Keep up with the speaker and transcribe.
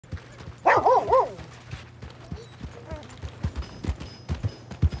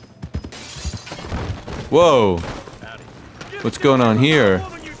Whoa! What's going on here?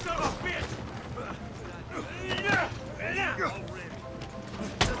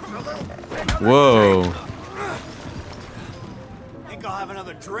 Whoa! Think I'll have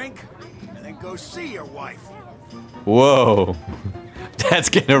another drink and then go see your wife. Whoa! That's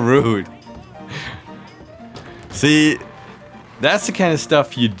kinda rude. See, that's the kind of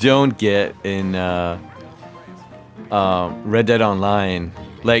stuff you don't get in Red Dead Online.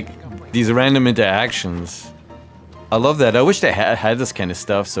 Like, these random interactions. I love that. I wish they had this kind of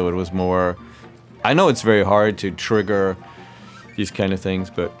stuff so it was more... I know it's very hard to trigger these kind of things,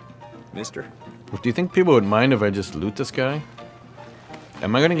 but... Mister? Do you think people would mind if I just loot this guy?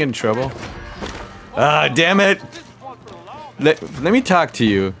 Am I gonna get in trouble? Ah, damn it! Let me talk to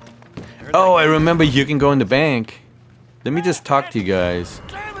you. Oh, I remember you can go in the bank. Let me just talk to you guys.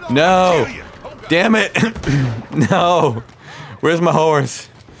 No! Damn it! No! Where's my horse?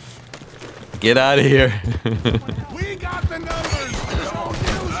 Get out of here.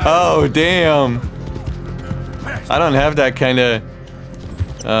 Oh, damn. I don't have that kind of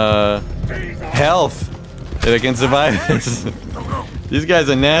health that I can survive this. These guys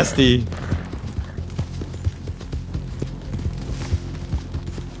are nasty.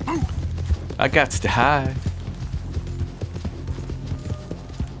 I got to hide.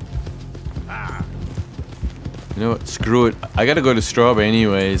 You know what? Screw it. I gotta go to Strawberry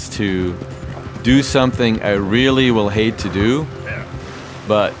anyways to do something I really will hate to do,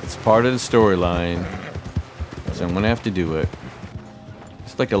 but it's part of the storyline, so I'm gonna have to do it.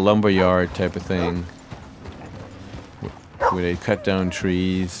 It's like a lumberyard type of thing, where they cut down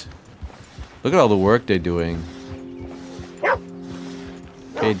trees. Look at all the work they're doing.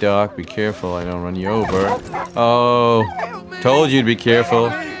 Hey Doc, be careful, I don't run you over. Oh, told you to be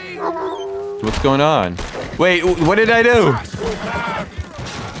careful. What's going on? Wait, what did I do?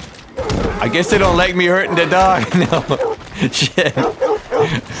 I guess they don't like me hurting the dog. No. Shit.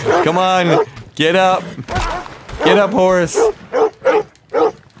 Come on, get up. Get up, horse. Are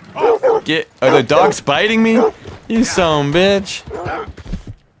the dogs biting me? You son of a bitch.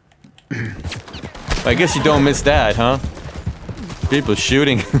 I guess you don't miss that, huh? People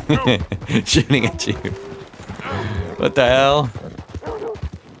shooting. Shooting at you. What the hell?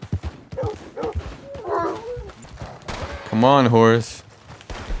 Come on, horse.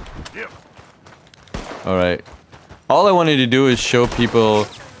 Alright. All I wanted to do is show people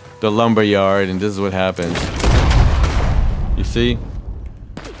the lumber yard, and this is what happens. You see?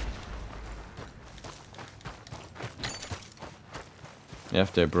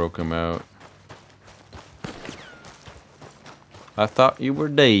 After I broke him out. I thought you were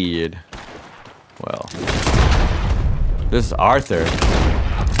dead. Well. This is Arthur.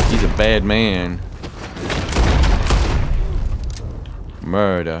 He's a bad man.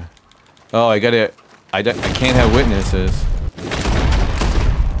 Murder. Oh, I can't have witnesses.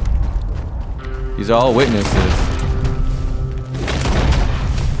 These are all witnesses.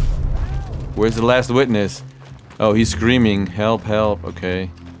 Where's the last witness? Oh, he's screaming, help, help, okay.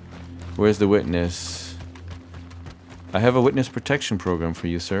 Where's the witness? I have a witness protection program for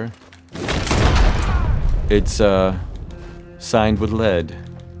you, sir. It's, signed with lead.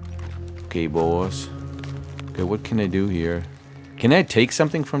 Okay, boss. Okay, what can I do here? Can I take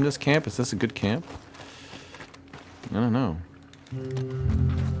something from this camp? Is this a good camp? I don't know.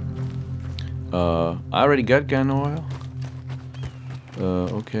 I already got gun oil.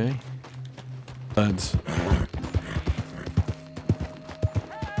 Okay. Buds.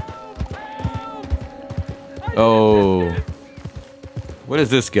 Oh. What is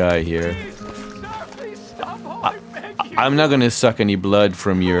this guy here? I'm not gonna suck any blood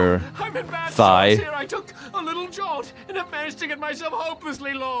from your thigh. I took a little jaunt and I managed to get myself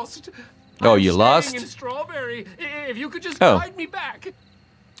hopelessly lost. Oh, you lost? In Strawberry. If you could just guide me back.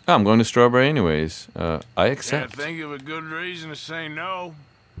 Oh, I'm going to Strawberry anyways. I accept. Can't think of a good reason to say no.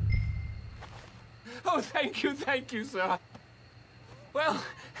 Oh, thank you, sir. Well,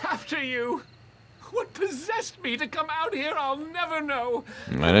 after you. What possessed me to come out here, I'll never know.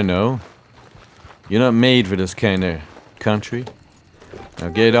 I don't know. You're not made for this kind of country. Now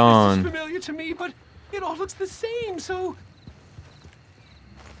get on. This is familiar to me, but it all looks the same, so...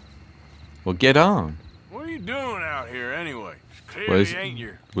 Well, get on. What are you doing out here anyway? Clearly ain't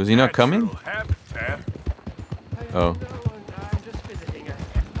your was he not coming? habitat. Oh.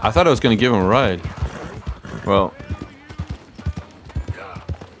 I thought I was going to give him a ride. Well.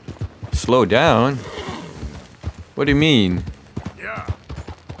 Slow down? What do you mean? Yeah.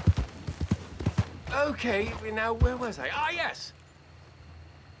 Okay, now where was I? Ah, yes.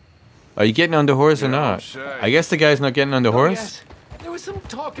 Are you getting on the horse or not? I guess the guy's not getting on the horse. Yes. There was some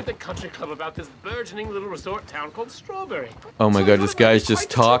talk at the country club about this burgeoning little resort town called Strawberry. Oh my So I God, thought this it might be guy's just quite the trip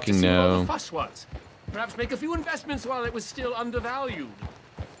to talking see what all the now. fuss was. Perhaps make a few investments while it was still undervalued.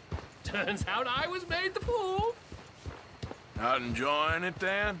 Turns out I was made the fool. Not enjoying it,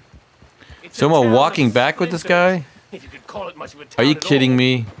 then? It's a Someone town walking of back with this splinters, guy? if you could call it much of a Are town you at kidding all.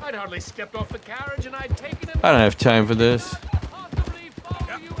 me? I'd hardly stepped off the carriage and I'd taken him. I don't have time for this. Possibly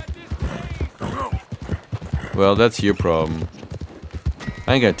follow you at this pace. Well, that's your problem.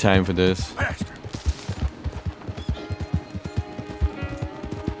 I ain't got time for this. Bastard.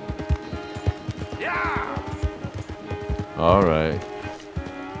 Yeah! Alright.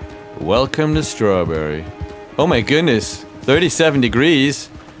 Welcome to Strawberry. Oh my goodness. 37 degrees.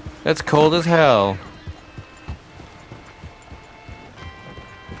 That's cold as hell.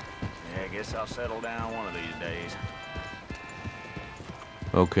 Yeah, I guess I'll settle down one of these days.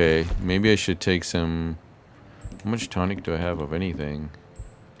 Okay, maybe I should take some... How much tonic do I have of anything?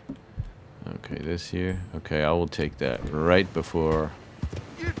 Okay, this here. Okay, I will take that right before...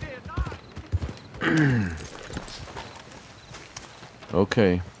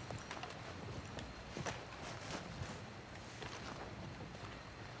 Okay.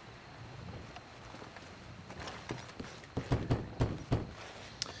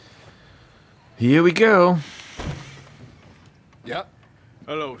 Here we go. Yep.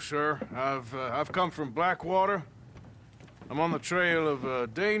 Hello, sir. I've come from Blackwater. I'm on the trail of a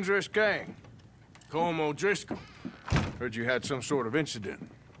dangerous gang. Como Driscoll. Heard you had some sort of incident.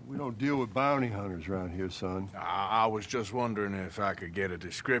 We don't deal with bounty hunters around here, son. I was just wondering if I could get a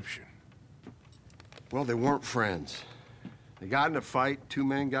description. Well, they weren't friends. They got in a fight, 2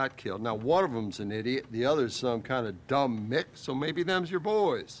 men got killed. Now, one of them's an idiot, the other's some kind of dumb mix, so maybe them's your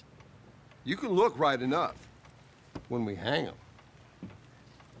boys. You can look right enough when we hang them.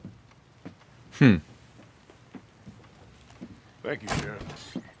 Thank you,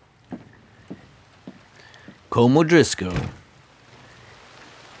 Sheriff. Como Driscoll.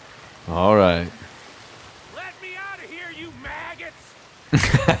 All right. Let me out of here, you maggots!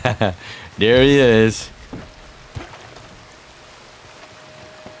 There he is.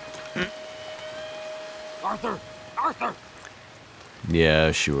 Arthur! Arthur!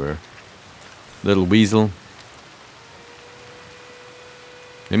 Yeah, sure. Little weasel.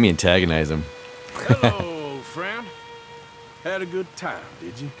 Let me antagonize him. Hello, friend. Had a good time,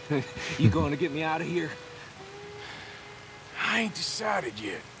 did you? You going to get me out of here? I ain't decided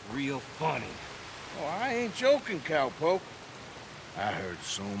yet. Real funny. Oh, I ain't joking, cowpoke. I heard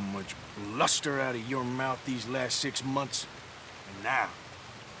so much bluster out of your mouth these last 6 months. And now,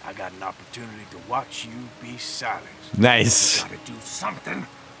 I got an opportunity to watch you be silenced. Nice. Gotta do something.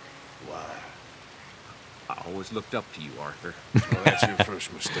 Why? I always looked up to you, Arthur. Well, that's your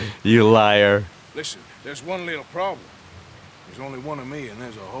first mistake. You liar. Listen, there's one little problem. There's only one of me, and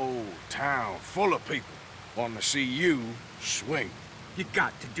there's a whole town full of people wanting to see you swing. You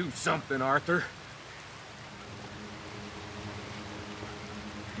got to do something, Arthur.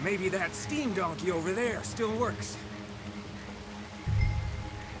 Maybe that steam donkey over there still works.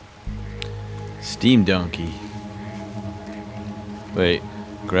 Steam donkey. Wait.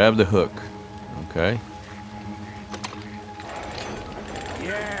 Grab the hook. Okay.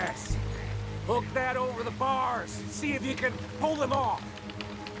 Yes. Hook that over the bars. See if you can pull them off.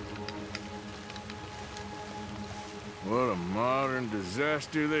 What a modern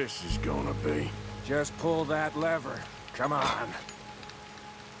disaster this is gonna be. Just pull that lever. Come on.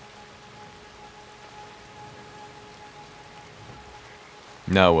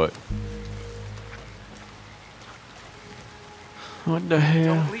 Now what? What the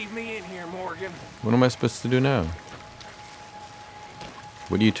hell? Don't leave me in here, Morgan. What am I supposed to do now?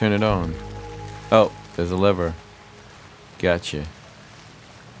 What do you turn it on? Oh, there's a lever. Gotcha.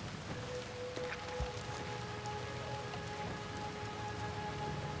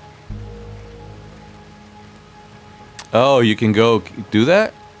 Oh, you can go do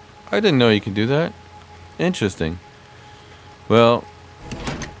that? I didn't know you could do that. Interesting. Well...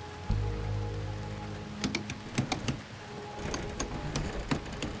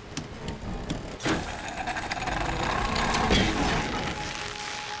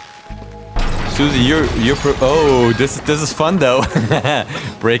 Susie, you're oh, this is fun though.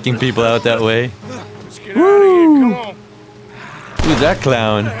 Breaking people out that way. Let's get out of here, come on. Who's that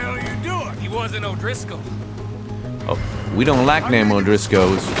clown? What the hell are you doing? He wasn't O'Driscoll. Oh, we don't like name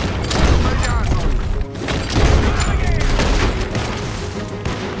O'Driscolls.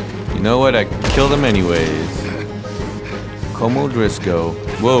 You know what? I killed him anyways. Como Driscoll.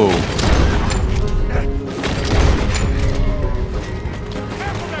 Whoa.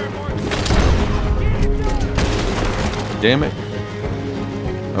 Damn it.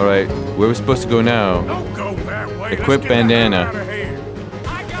 Alright, where are we supposed to go now? Don't go that way. Equip Let's get the hell bandana. out of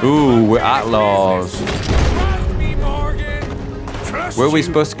here. Ooh, we're outlaws. Trust me, Morgan. Trust Where are we you.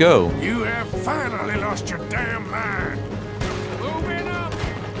 supposed to go? You have finally lost your damn mind. Moving up.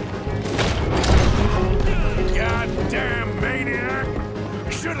 Goddamn maniac. I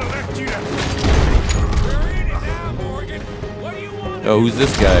should have left you to... We're in it now, Morgan. What do you want? Oh, who's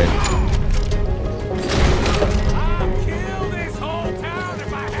this guy? I'll kill this whole town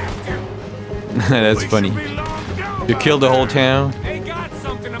if I have to. That's funny. Be long gone You by killed the whole now. town? They got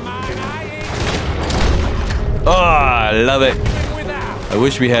something of mine. I ain't Oh, I love it. been without. I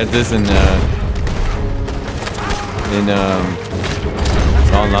wish we had this in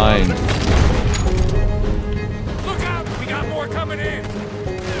online. Look out. We got more coming in.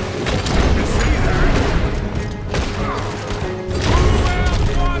 Who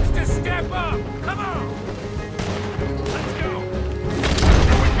else wants to step up? Come on. Let's go.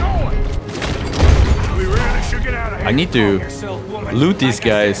 We really should get out of here. I need to loot these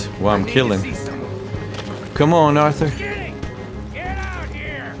guys while I'm killing. Come on, Arthur. Skinny! Get out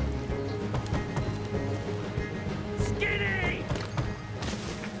here! Skinny!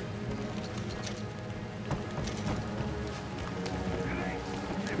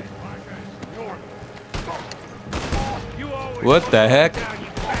 What the heck?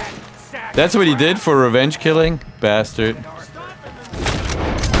 That's what he did for revenge killing? Bastard.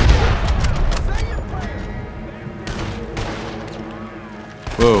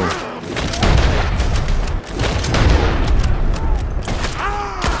 Whoa.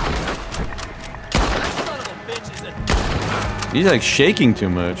 He's like shaking too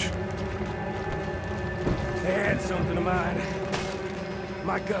much. They had something of mine.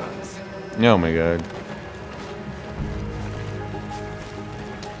 My guns. Oh my god.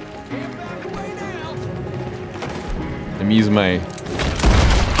 Let me use my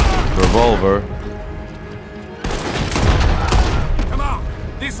revolver. Come on,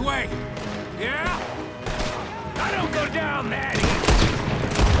 this way. Yeah? I don't go down that easy.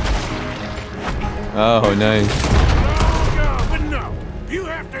 Oh, nice. No, but no. You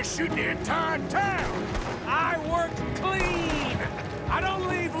have to shoot the entire town. I work clean. I don't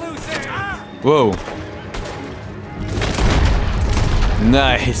leave loose ends. Whoa.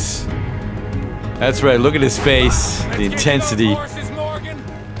 Nice. That's right, look at his face. The intensity. Horses, Morgan.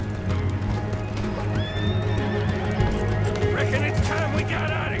 Reckon it's time we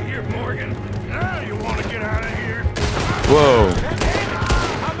got out of here, Morgan. Now you want to get out of here? Whoa.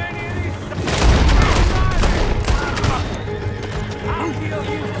 How many of these? I'll kill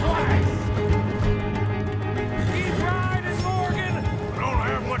you twice. Keep riding, Morgan. I don't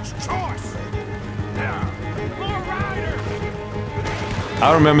have much choice. Yeah. More riders.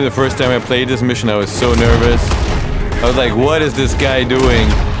 I remember the first time I played this mission, I was so nervous. I was like, what is this guy doing?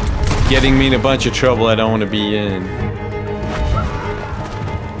 Getting me in a bunch of trouble I don't want to be in.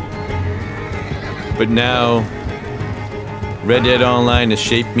 But now, Red Dead Online has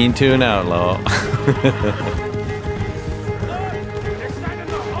shaped me into an outlaw.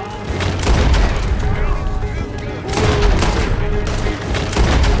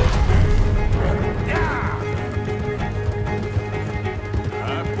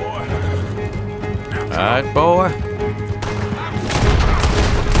 Alright, boy.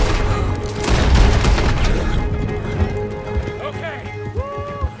 Okay.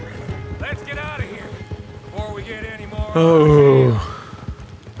 Let's get out of here before we get any more. Oh.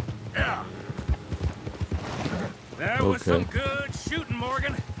 Yeah. That was some Okay. good shooting,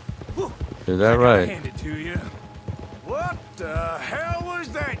 Morgan. Whew. Is that I right? hand it to you. What the hell was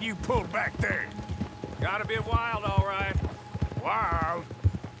that you pulled back there? Got a bit wild, all right. Wild.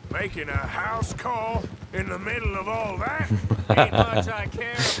 Making a house call in the middle of all that? Ain't much I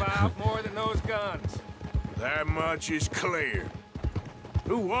care about more than those guns. That much is clear.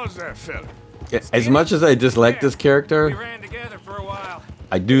 Who was that fella? As much as I dislike this We character, ran together for a while.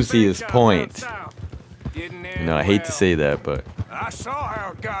 I do see his Big shot point. down south. Didn't You end know, I hate to well. say that, but I saw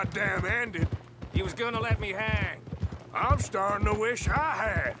how it goddamn ended. He was gonna let me hang. I'm starting to wish I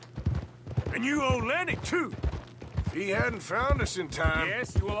had. And you owe Lenny, too. If he hadn't found us in time...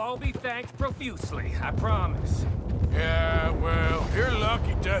 Yes, you will all be thanked profusely, I promise. Yeah, well, you're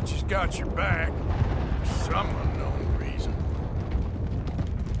lucky Dutch has got your back. For some unknown reason.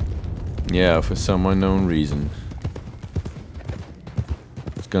 yeah, for some unknown reason.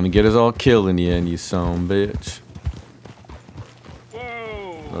 It's gonna get us all killed in the end, you son of a bitch.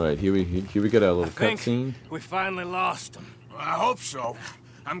 Whoa! Alright, here we got our little Think cutscene. we finally lost him. I hope so.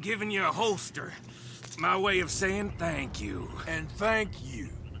 I'm giving you a holster. My way of saying thank you. And thank you.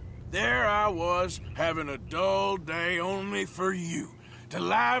 there I was, having a dull day only for you. To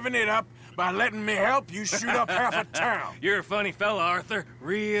liven it up by letting me help you shoot up half a town. You're a funny fella, Arthur.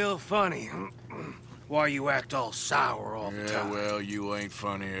 Real funny. Why you act all sour all the Yeah, time? well, you ain't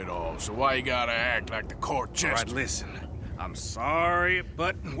funny at all, so why you gotta act like the court All right, jester? listen. I'm sorry,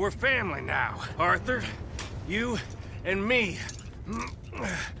 but we're family now. Arthur, you and me.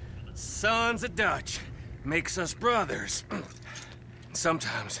 Sons of Dutch. Makes us brothers.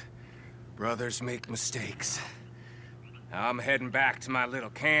 Sometimes, brothers make mistakes. I'm heading back to my little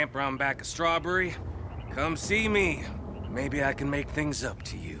camp around back of Strawberry. Come see me. Maybe I can make things up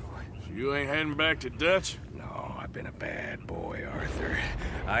to you. You ain't heading back to Dutch? No, I've been a bad boy, Arthur.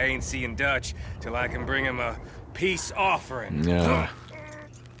 I ain't seeing Dutch till I can bring him a peace offering. Yeah.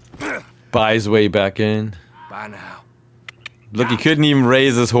 Buys way back in. Bye now. Look, he couldn't even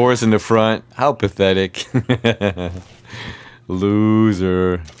raise his horse in the front. How pathetic.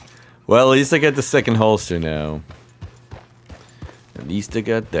 Loser. Well, at least I got the second holster now. At least I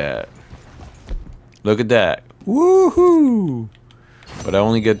got that. Look at that. Woohoo! But I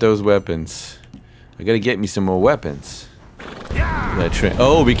only get those weapons. I gotta get me some more weapons. That train.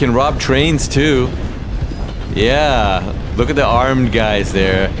 Oh, we can rob trains too. Yeah. Look at the armed guys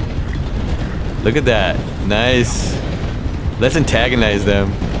there. Look at that. Nice. Let's antagonize them.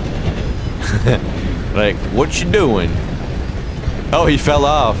 Like, what you doing? Oh, he fell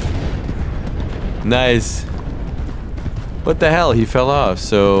off. Nice. What the hell? He fell off.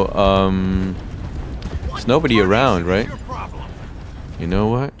 So, there's nobody around, right? You know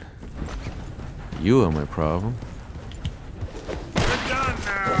what? You are my problem.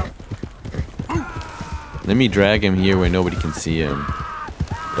 Let me drag him here where nobody can see him.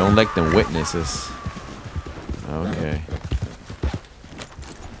 Don't let them witness us. Okay.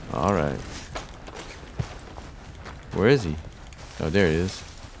 Alright. Where is he? Oh, there he is.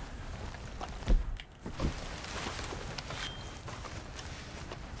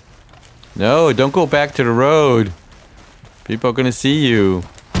 No, don't go back to the road. People are gonna see you.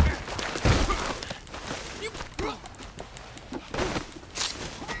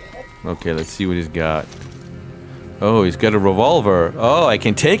 Okay, let's see what he's got. Oh, he's got a revolver. Oh, I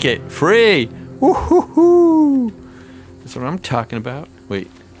can take it. Free! Woo-hoo-hoo! That's what I'm talking about. Wait.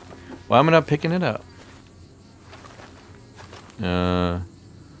 Why am I not picking it up?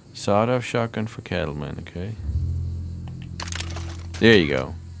 Sawed-off shotgun for cattlemen, okay. There you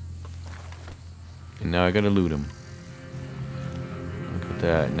go. And now I gotta loot him. Look at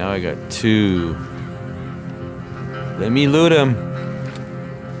that. Now I got 2. Let me loot him.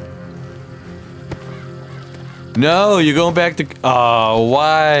 No, you're going back to... Oh,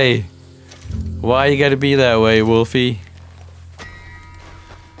 why? Why you gotta be that way, Wolfie?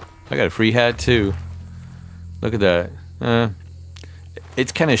 I got a free hat, too. Look at that.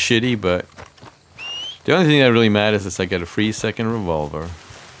 It's kind of shitty, but... The only thing that really matters is I got a free second revolver.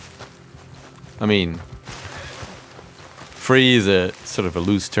 I mean... Free is a sort of a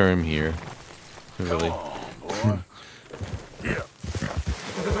loose term here. Really.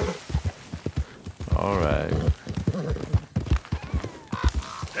 Alright.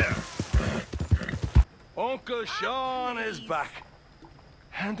 Uncle Sean is back.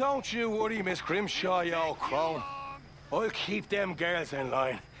 And don't you worry, Miss Grimshaw, you old crone. I'll keep them girls in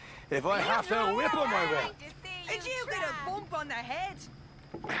line. If I have to whip them, I will. Did you get a bump on the head?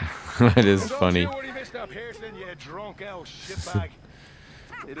 That is funny. Don't you worry, Mr. Pearson, you drunk old shitbag.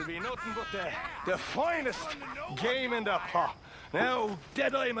 It'll be nothing but the finest game in the pot. Now,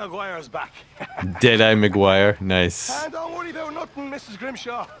 Deadeye Maguire's back. Deadeye Maguire, nice. And don't worry about nothing, Mrs.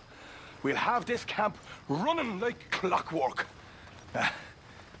 Grimshaw. We'll have this camp running like clockwork.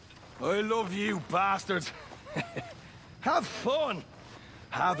 I love you bastards. Have fun.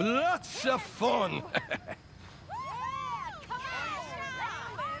 Have lots of fun.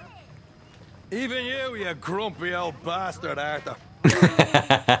 Even you grumpy old bastard, Arthur.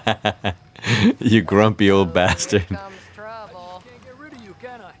 You grumpy old bastard. Comes trouble. Can't get rid of you,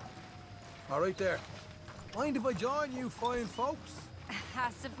 can I? All right there. Mind if I join you fine folks?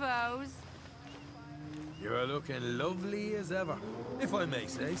 I suppose. You're looking lovely as ever, if I may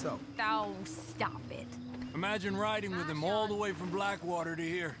say so. Oh, stop it. Imagine riding with him all the way from Blackwater to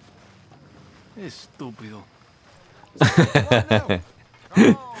here. Estúpido. What now?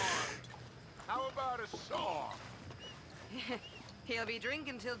 Oh, How about a saw? He'll be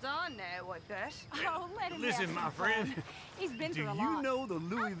drinking till dawn now, I bet. Oh, let him Listen, have my some friend. fun. He's been Do through a you lot. know the I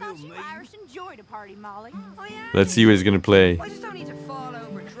Louisville thought you native? Irish enjoyed a party, Molly. Oh, yeah. Let's see what he's gonna play. I just don't need to fall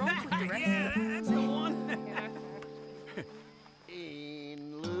over drunk with the rest Yeah, of them. that's the one.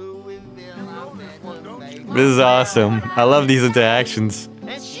 In Louisville, I met one baby. This is awesome. I love these interactions.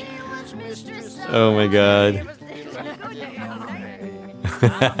 And she Oh my god.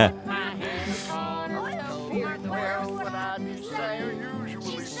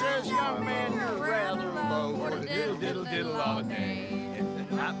 Usually says, young man, you're rather low for the diddle diddle diddle all day.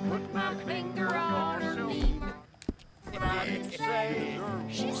 I put my finger on her knee. What I didn't say.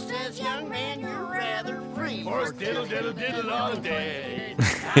 She says, young man, you're rather free for diddle diddle diddle all day.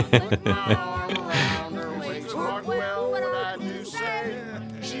 I put my arm around her waist. Mark well what I do say.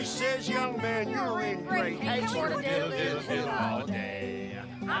 She says, young man, you're in great haste for diddle diddle diddle all day.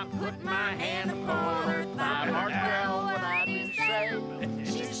 I put my hand upon her thigh. Mark well what I do say.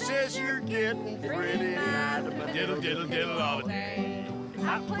 She says, you're getting pretty nice. Diddle diddle diddle all day.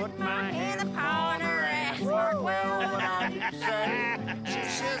 I put my hand upon her ass. Mark well what I do say. She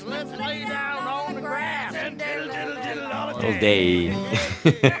says, let's lay down on the grass and diddle diddle diddle all day.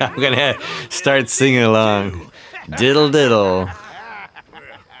 I'm gonna start singing along. Diddle diddle.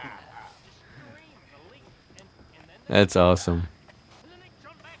 That's awesome.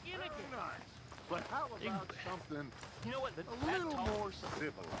 But how about something a little more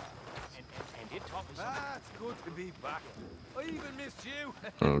civilized? That's good to be back. I even missed you.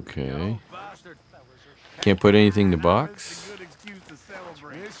 Okay. Bastard. Can't put anything in the box. Good excuse to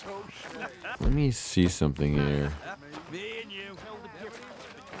celebrate. Let me see something here. Me and you.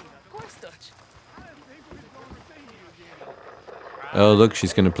 Oh, look,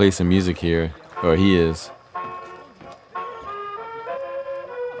 she's gonna play some music here. Or he is.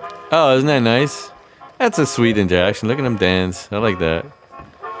 Oh, isn't that nice? That's a sweet interaction. Look at him dance. I like that.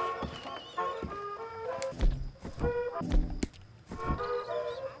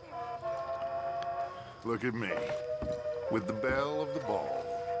 Look at me, with the belle of the ball.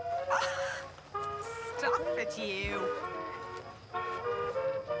 Stop it, you.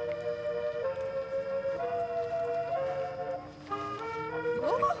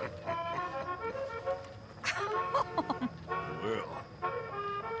 Well,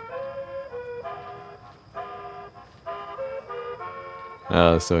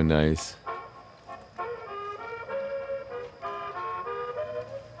 Oh, so nice.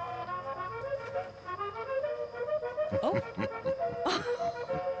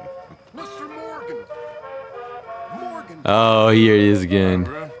 Mr. Morgan. Morgan. Oh, here he is again.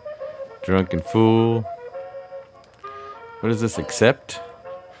 Drunken fool. What is this? Accept?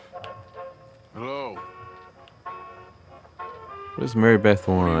 hello. What does Mary Beth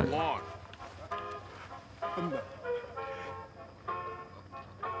want?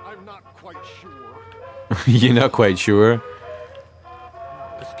 I'm not quite sure. You're not quite sure?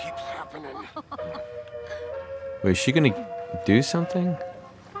 This keeps happening. Wait, is she gonna do something?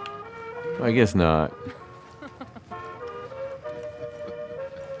 I guess not.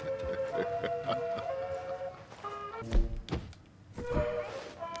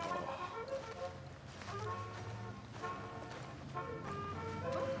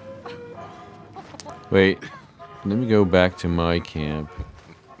 Wait, let me go back to my camp.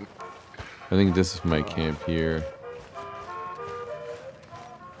 I think this is my camp here.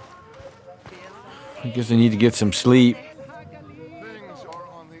 I guess I need to get some sleep.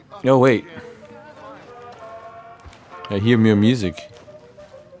 Oh, wait. I hear more music.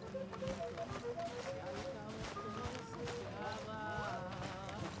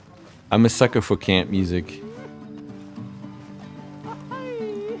 I'm a sucker for camp music.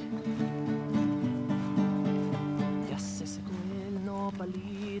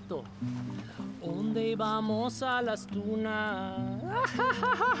 ¿Dónde vamos a las tunas?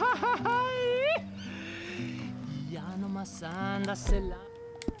 Ya nomás andas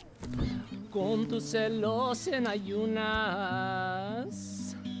con tus celos en ayunas.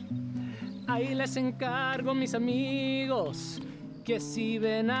 Ahí les encargo, mis amigos, que si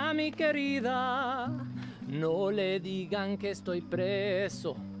ven a mi querida, no le digan que estoy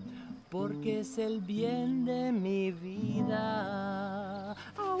preso, porque es el bien de mi vida.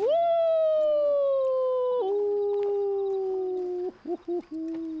 ¡Au!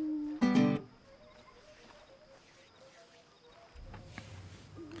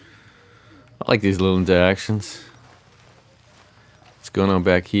 I like these little interactions. What's going on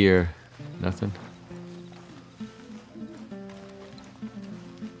back here? Nothing.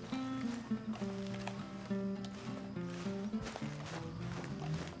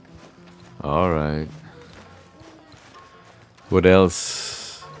 Alright. What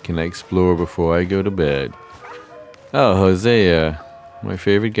else can I explore before I go to bed? Oh, Hosea. My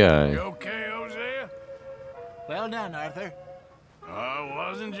favorite guy. You okay, Hosea? Well done, Arthur. Oh, it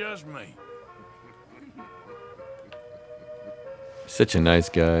wasn't just me. Such a nice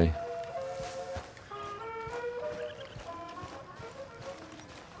guy.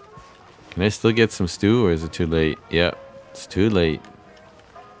 Can I still get some stew, or is it too late? Yeah, it's too late.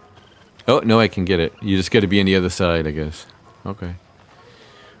 Oh, no, I can get it. You just got to be on the other side, I guess. Okay.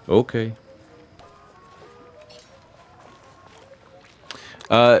 Okay.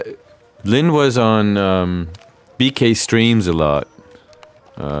 Lynn was on BK streams a lot,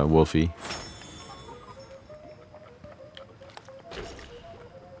 Wolfie.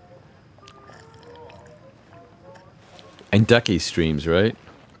 And Ducky streams, right?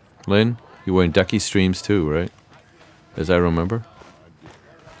 Lynn, you were in Ducky streams too, right? As I remember.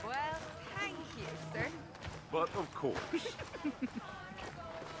 Well, thank you, sir. But of course.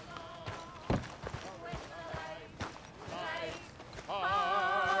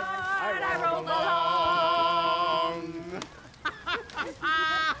 I rolled along.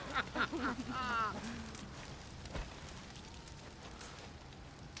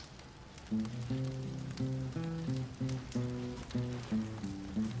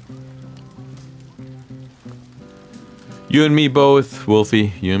 You and me both,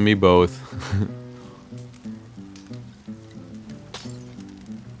 Wolfie. You and me both.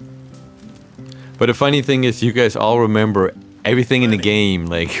 But the funny thing is, you guys all remember everything in the game,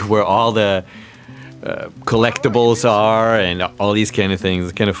 like where all the collectibles are and all these kind of things.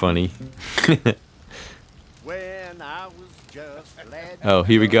 It's kind of funny. When I was just a lad, Oh,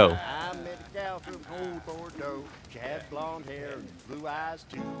 here we go. I met a gal from old Bordeaux. She had blonde hair and blue eyes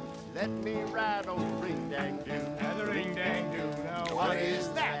too. Let me ride on the ring-dang-doo. The ring-dang-doo. Now what is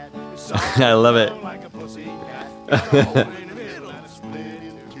that? I love it. Like a pussy cat. Got a hole in the middle and it's split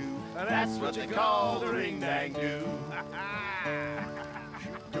in two. That's what they call the ring-dang-doo. She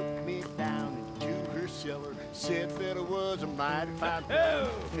took me down into her cellar. Said that I was a mighty fine fellow.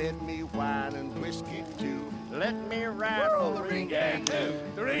 Fed me wine and whiskey too. Let me ride on the ring-dang-doo.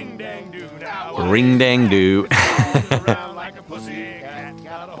 The ring-dang-doo. Now Ring dang do. around like a pussy cat.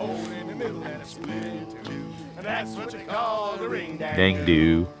 Got a hole in the middle and it's split in two. And that's what they call the ring-dang-doo. Dang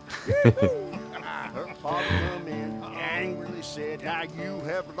do. Her father come in, angrily said, now you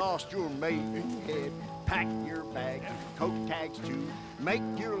have lost your maidenhead. Pack your bag, coat tags too. Make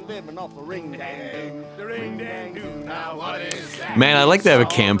your living off the ring-dang-doo. The ring-dang-doo. Now what is that? Man, I like to have a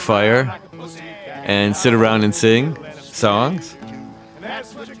campfire and sit around and sing songs.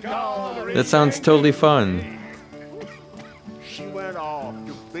 That's what you call the That sounds totally fun. She went off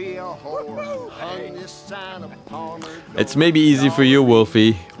to be a whore. Hung this sign upon her door. It's maybe easy for you,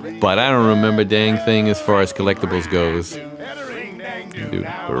 Wolfie, but I don't remember dang thing as far as collectibles goes. Do.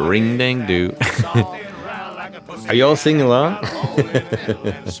 Ring dang do. Are you all singing along?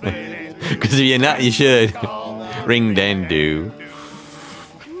 Because if you're not, you should. Ring dang do.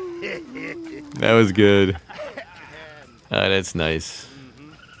 That was good. Oh, that's nice.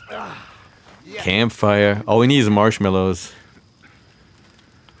 Campfire. All we need is marshmallows.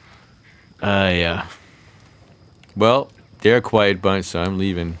 Yeah. Well, they're a quiet bunch, so I'm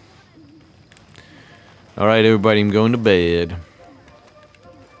leaving. Alright, everybody, I'm going to bed.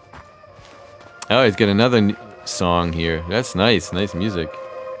 Oh, he's got another song here. That's nice. Nice music.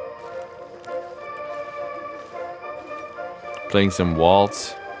 Playing some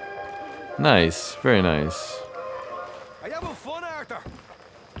waltz. Nice. Very nice. Are you having fun, Arthur?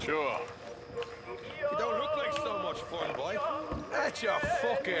 Sure. You don't look like so much fun, boy. Let your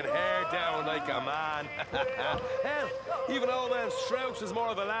fucking hair down like a man. Hell, even old man Strauss is more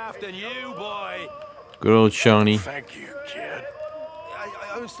of a laugh than you, boy. Good old Shawnee. Thank you, kid.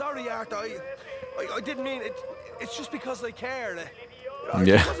 I'm sorry, Arthur. I didn't mean it. It's just because I care.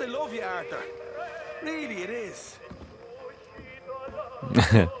 Yeah. Because I love you, Arthur. Really, it is.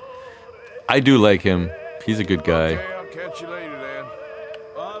 I do like him. He's a good guy. Okay, I'll catch you later then.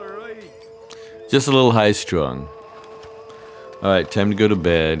 All right. Just a little high strung. Alright, time to go to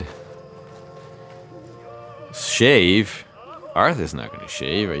bed. Shave? Arthur's not gonna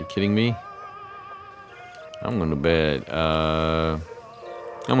shave. Are you kidding me? I'm going to bed. I'm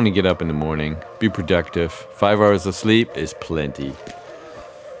going to get up in the morning. Be productive. 5 hours of sleep is plenty.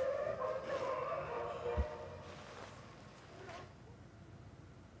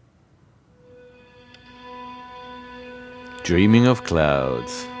 Dreaming of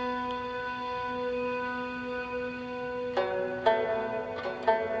clouds.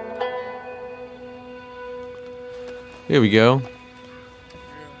 Here we go.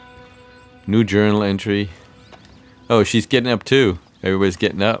 New journal entry. Oh, she's getting up too. Everybody's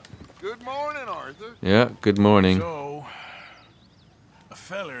getting up. Good morning, Arthur. Yeah, good morning. So, a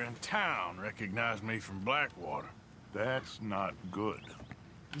feller in town recognized me from Blackwater. That's not good.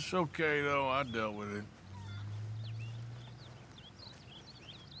 It's okay, though. I dealt with it.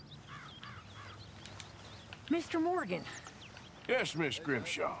 Mr. Morgan. Yes, Miss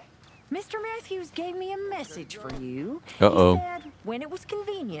Grimshaw. Mr. Matthews gave me a message for you. Uh-oh. He said when it was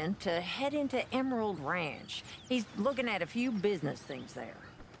convenient to head into Emerald Ranch. He's looking at a few business things there.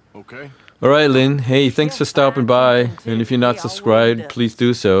 Okay. All right, Lynn. Hey, thanks for stopping by. And if you're not subscribed, please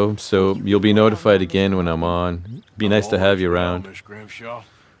do so you'll be notified again when I'm on. Be nice to have you around. Miss Grimshaw.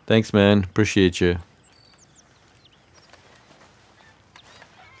 Thanks, man. Appreciate you.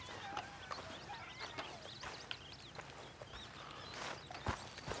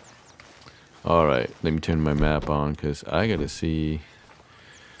 Alright, let me turn my map on because I gotta see.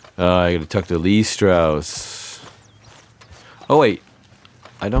 I gotta talk to Lee Strauss. Oh, wait.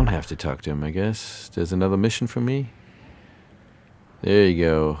 I don't have to talk to him, I guess. There's another mission for me. There you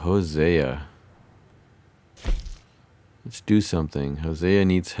go, Hosea. Let's do something. Hosea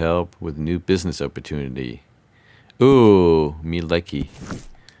needs help with new business opportunity. Ooh, me likey.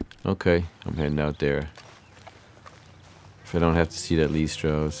 Okay, I'm heading out there. If I don't have to see that Lee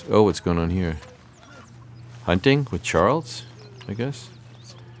Strauss. Oh, what's going on here? Hunting with Charles, I guess?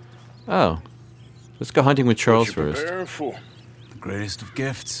 Oh. Let's go hunting with Charles first. For? The greatest of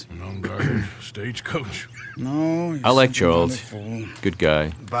gifts. An unguarded stagecoach. No, I like Charles. Good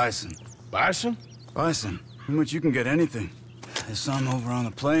guy. Bison. Bison? Bison. How much you can get anything. There's some over on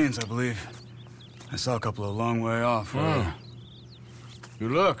the plains, I believe. I saw a couple a long way off. Oh.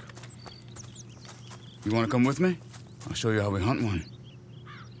 Good luck. You want to come with me? I'll show you how we hunt one.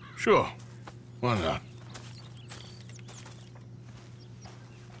 Sure. Why not?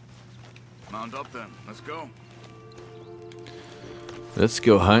 Mount up then. Let's go. Let's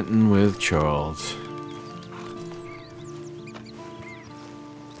go hunting with Charles.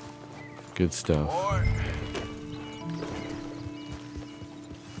 Good stuff. Boy.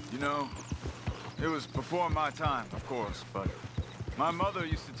 You know, it was before my time, of course, but my mother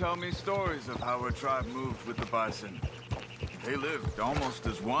used to tell me stories of how her tribe moved with the bison. They lived almost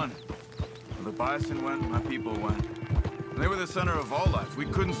as one. When the bison went, my people went. They were the center of all life. We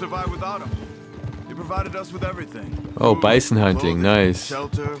couldn't survive without them. They provided us with everything. Oh, Food, bison hunting, clothing, nice.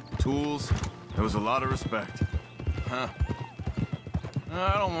 Shelter, tools. There was a lot of respect. Huh.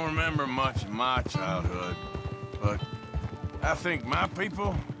 I don't remember much of my childhood, but I think my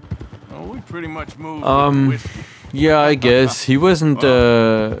people, well, we pretty much moved with whiskey. Yeah, I guess. He wasn't,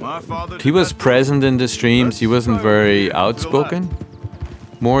 he was present in the streams. He wasn't very outspoken.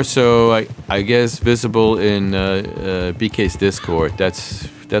 More so, I guess, visible in BK's Discord.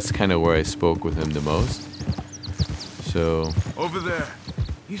 That's kind of where I spoke with him the most. So. Over there.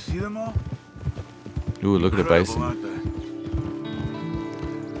 You see them all? Ooh, look at the bison. Aren't they?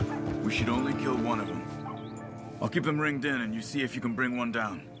 We should only kill one of them. I'll keep them ringed in and you see if you can bring one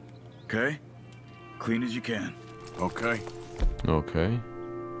down. Okay? Clean as you can. Okay. Okay.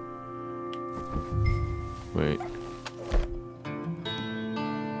 Wait.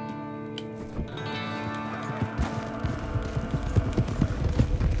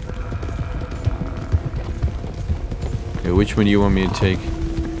 Okay, which one do you want me to take?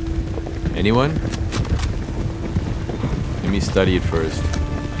 Anyone? Let me study it first.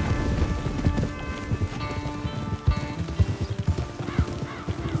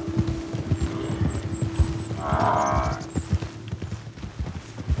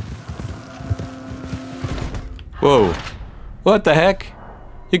 Whoa. What the heck?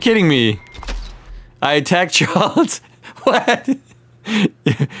 You're kidding me. I attacked Charles? What?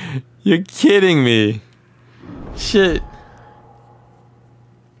 You're kidding me. Shit.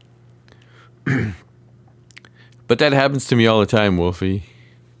 But that happens to me all the time, Wolfie.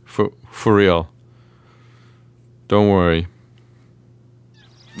 For real. Don't worry.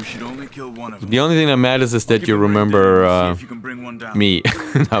 We should only kill one of them. The only thing that matters is that you remember me.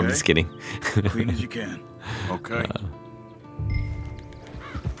 No, I'm just kidding. Clean as you can. Okay.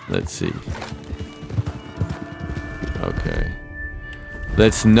 Let's see. Okay.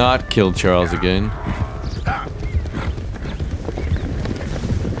 Let's not kill Charles again.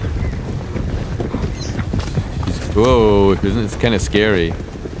 Whoa, it's kind of scary.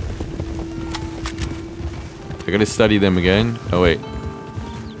 I gotta study them again. Oh, wait.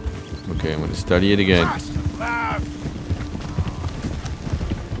 Okay, I'm gonna study it again. Well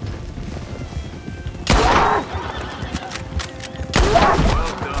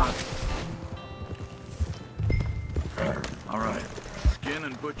done. All right. Skin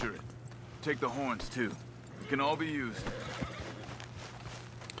and butcher it. Take the horns, too. It can all be used.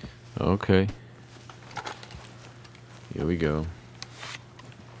 Okay. Here we go.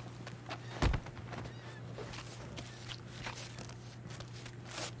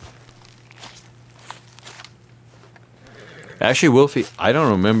 Actually, Wolfie, I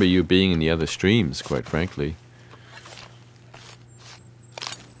don't remember you being in the other streams, quite frankly.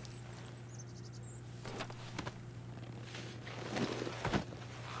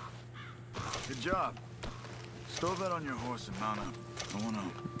 job. Stow that on your horse and mount up. I wanna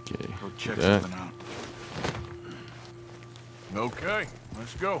go check that. something out. Okay,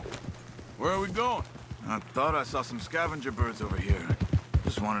 let's go. Where are we going? I thought I saw some scavenger birds over here.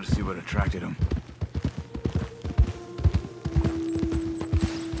 Just wanted to see what attracted them.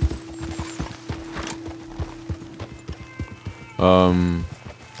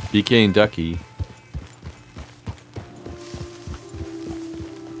 BK and Ducky.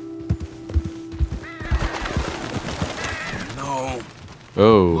 No.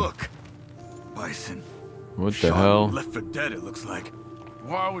 Oh. Look. Bison. What the Shot hell? and left for dead, it looks like.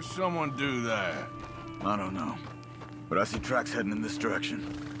 Why would someone do that? I don't know. But I see tracks heading in this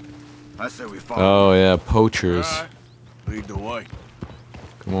direction. I say we follow. Oh yeah, poachers. All right. Lead the way.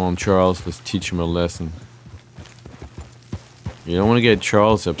 Come on, Charles. Let's teach him a lesson. You don't want to get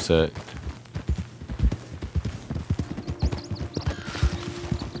Charles upset.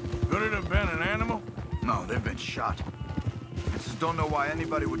 Could it have been an animal? No, they've been shot. I just don't know why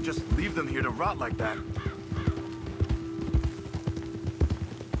anybody would just leave them here to rot like that.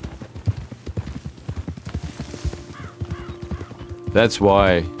 That's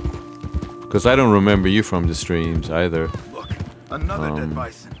why. Because I don't remember you from the streams either. Look, another dead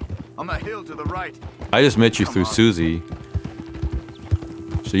bison. On the hill to the right. I just met you through Susie.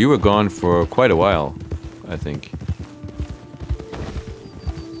 So you were gone for quite a while, I think.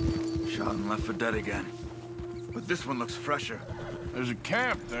 Shot and left for dead again. But this one looks fresher. There's a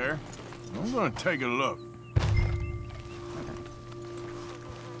camp there. I'm gonna take a look.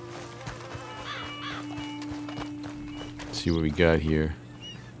 Let's see what we got here.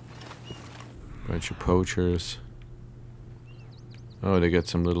 Bunch of poachers. Oh, they got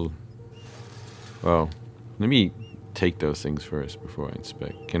some little... Oh, let me take those things first before I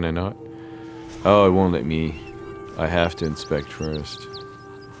inspect. Can I not? Oh, it won't let me. I have to inspect first.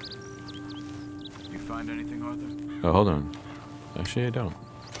 You find anything, Arthur? Oh, hold on. Actually, I don't.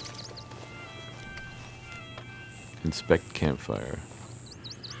 Inspect campfire.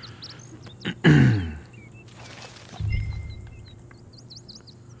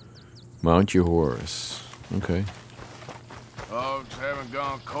 Mount your horse. Okay. Dogs haven't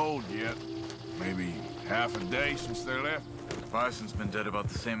gone cold yet. Maybe half a day since they left. Bison's been dead about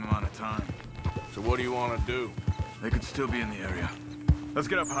the same amount of time. So what do you want to do? They could still be in the area. Let's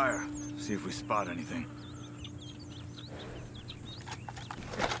get up higher. See if we spot anything.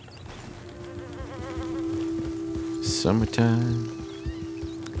 Summertime.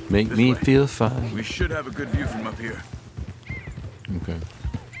 Make This me way. feel fine. We should have a good view from up here. Okay.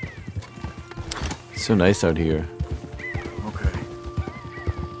 It's so nice out here. Okay.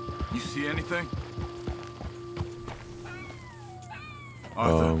 You see anything?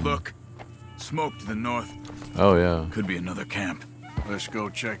 Arthur, look. Smoke to the north. Oh, yeah. Could be another camp. Let's go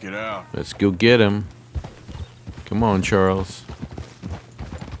check it out. Let's go get him. Come on, Charles.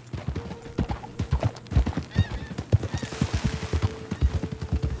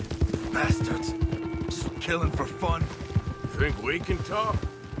 Bastards. Just killing for fun. Think we can talk?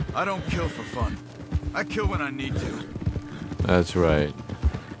 I don't kill for fun. I kill when I need to. That's right.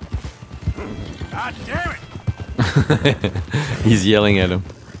 God damn it! He's yelling at him.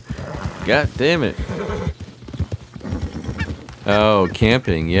 God damn it. Oh,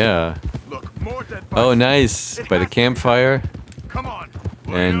 camping, yeah. Look, more dead Oh, nice. By the campfire. Come on.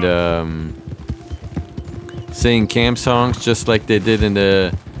 And, sing camp songs just like they did in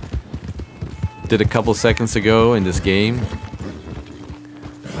the... Did a couple seconds ago in this game.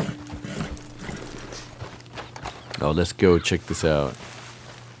 Oh, let's go check this out.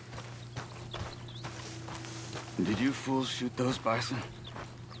 Did you fools shoot those bison?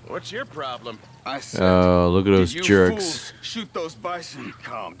 What's your problem? I said. Oh, look at those Did you jerks. fools shoot those bison?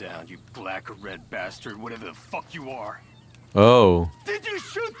 Calm down, you black or red bastard, whatever the fuck you are. Oh. Did you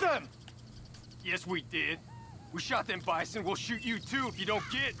shoot them? Yes, we did. We shot them bison. We'll shoot you too if you don't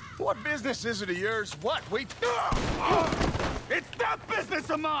get. What business is it of yours? What? We. It's that business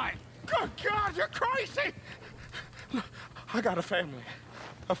of mine. Good God, you're crazy. I got a family.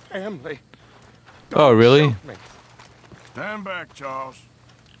 A family. Oh, really? Shoot me. Stand back, Charles.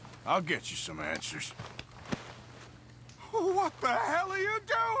 I'll get you some answers. What the hell are you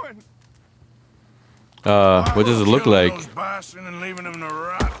doing? What does it look Killing like? those bison and leaving them to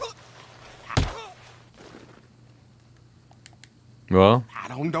rot. Well, I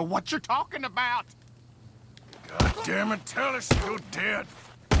don't know what you're talking about. God damn it, tell us you're dead.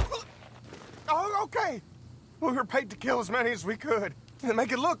 Oh, okay. We were paid to kill as many as we could and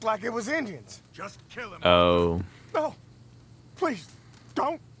make it look like it was Indians. Just kill them. oh. No, please,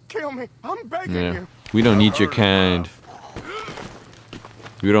 don't kill me. I'm begging Yeah. you. We don't need your kind.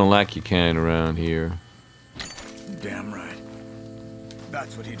 We don't like you kind around here. Damn right.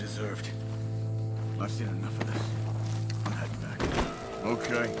 That's what he deserved. I've seen enough of this. I'm heading back.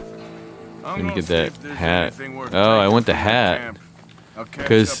 Okay. Let me get that hat. Oh, I want the hat.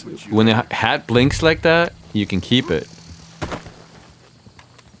 Because when the hat blinks like that, you can keep it.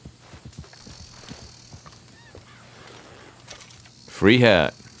 Free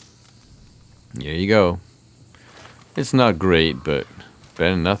hat. There you go. It's not great, but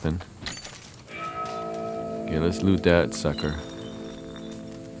better than nothing. Okay, let's loot that sucker.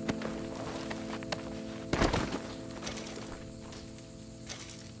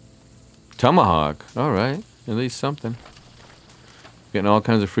 Tomahawk. Alright, at least something. Getting all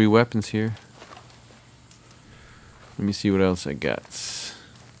kinds of free weapons here. Let me see what else I got.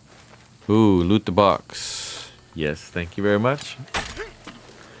 Ooh, loot the box. Yes, thank you very much.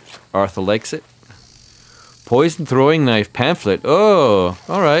 Arthur likes it. Poison throwing knife pamphlet. Oh,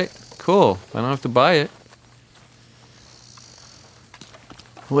 alright. Cool. I don't have to buy it.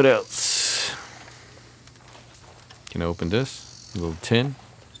 What else? Can I open this? A little tin.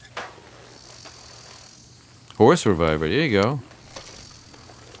 Horse reviver. There you go.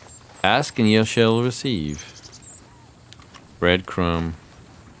 Ask and ye shall receive. Breadcrumb.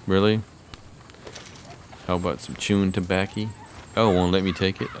 Really? How about some chewing tobacco? Oh, won't let me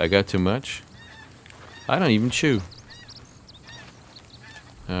take it. I got too much. I don't even chew.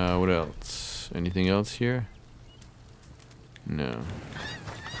 What else? Anything else here? No.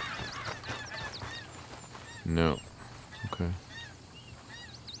 No. Okay.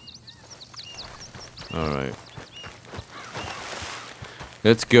 Alright.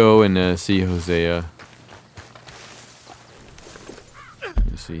 Let's go and see Hosea.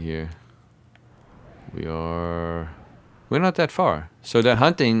 Let's see here. We're not that far. So that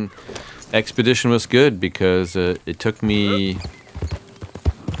hunting expedition was good because it took me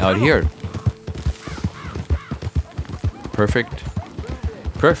out here. Perfect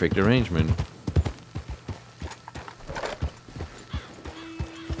arrangement.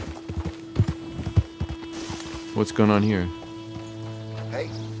 What's going on here? Hey.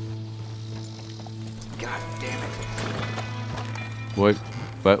 God damn it. What?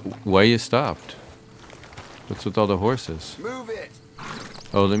 But why you stopped? What's with all the horses? Move it.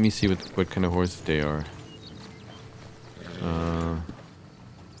 Oh, let me see what kind of horses they are.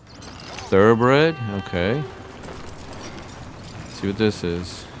 Thoroughbred? Okay. Let's see what this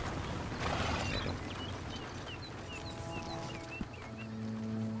is.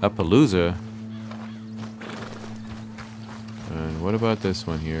 Appaloosa. And what about this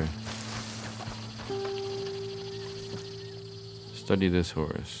one here? Study this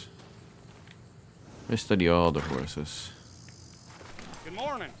horse. I study all the horses. Good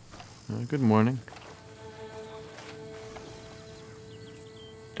morning. Good morning.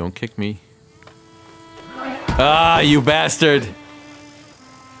 Don't kick me. Ah, you bastard!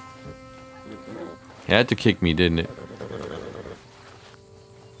 You had to kick me, didn't it?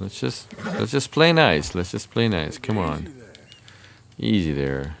 Let's just play nice. Let's just play nice. Come on. Easy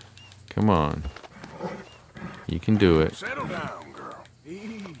there. Come on. You can do it. Settle down, girl.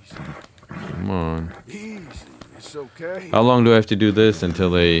 Easy. Come on. Easy. It's okay. How long do I have to do this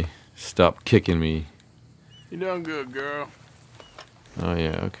until they stop kicking me? You done good, girl. Oh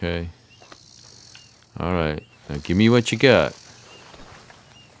yeah, okay. Alright. Now give me what you got.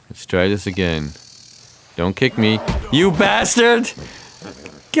 Let's try this again. Don't kick me. You bastard!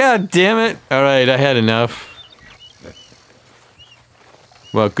 God damn it! Alright, I had enough.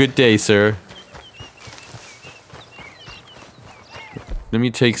 Well, good day, sir. Let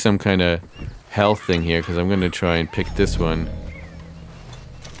me take some kind of health thing here, because I'm going to try and pick this one.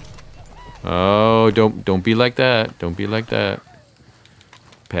 Oh, don't be like that. Don't be like that.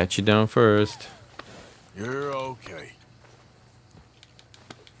 Pat you down first. You're okay.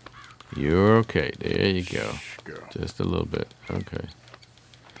 You're okay. There you go. Girl. Just a little bit. Okay.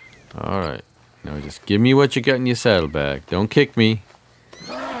 Alright. Now just give me what you got in your saddlebag. Don't kick me.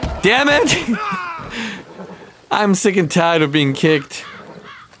 Damn it! I'm sick and tired of being kicked.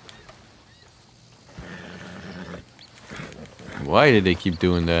 Why did they keep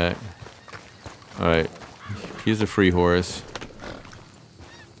doing that? Alright. Here's a free horse.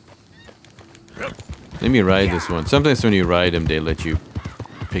 Let me ride this one. Sometimes when you ride them, they let you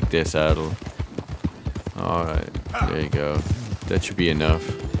pick their saddle. Alright. There you go. That should be enough.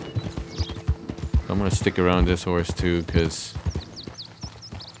 I'm gonna stick around this horse too, because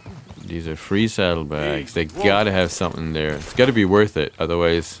these are free saddlebags. They gotta have something there. It's gotta be worth it,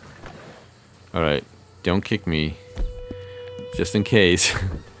 otherwise... Alright. Don't kick me. Just in case.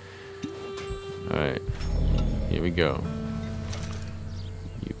 Alright. Here we go.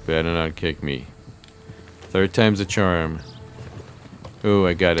 better not kick me. Third time's a charm. Ooh,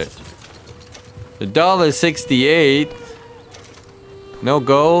 I got it. $1.68. No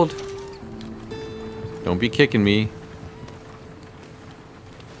gold. Don't be kicking me.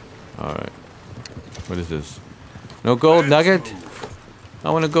 Alright. What is this? No gold nugget? I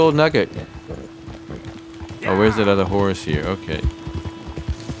want a gold nugget. Oh, where's that other horse here? Okay.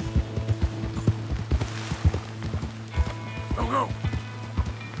 Go.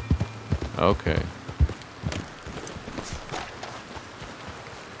 Okay.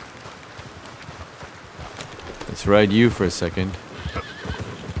 Let's ride you for a second.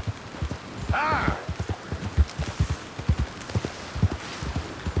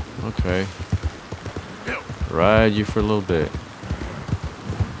 Okay. Ride you for a little bit.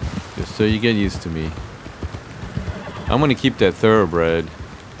 Just so you get used to me. I'm gonna keep that thoroughbred.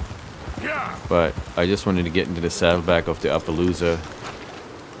 But I just wanted to get into the saddleback of the Appaloosa.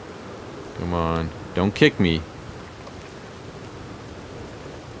 Come on. Don't kick me.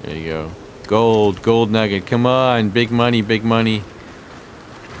 There you go. Gold nugget. Come on. Big money, big money.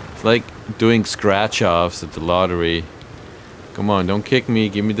 It's like doing scratch-offs at the lottery. Come on, don't kick me.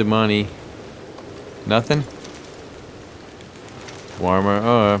 Give me the money. Nothing? Warmer?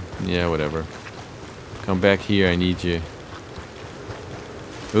 Oh, yeah, whatever. Come back here. I need you.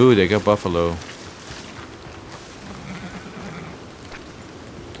 Ooh, they got buffalo.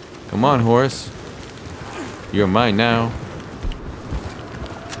 Come on, horse. You're mine now.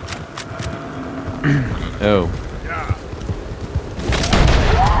 Oh.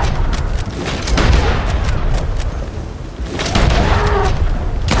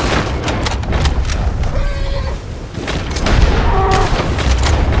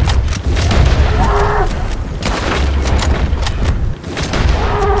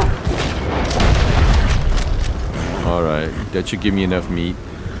 Alright, that should give me enough meat.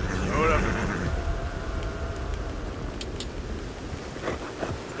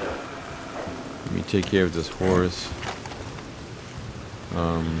 Let me take care of this horse.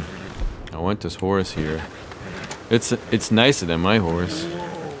 I want this horse here. It's nicer than my horse.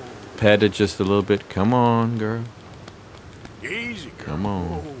 Pet it just a little bit. Come on, girl. Easy, girl. Come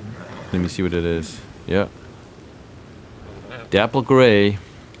on. Let me see what it is. Yeah. Dapple gray.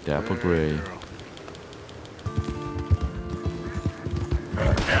 Dapple gray.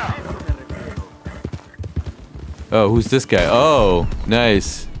 Oh, who's this guy? Oh,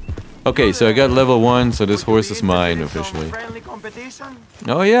 nice. Okay, so I got level 1, so this horse is mine officially. Friendly competition?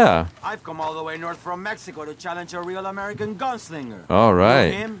 Oh yeah. I've come all the way north from Mexico to challenge a real American gunslinger. All right.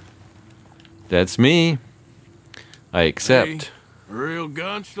 You him? That's me. I accept. Hey, real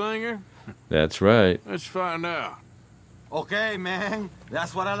gunslinger? That's right. Let's find out. Okay, man.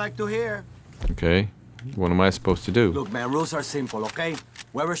 That's what I like to hear. Okay. What am I supposed to do? Look, man, rules are simple, okay?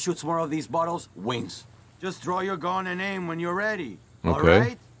 Whoever shoots more of these bottles wins. Just draw your gun and aim when you're ready. Okay. All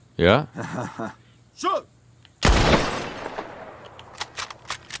right? Yeah. Shoot!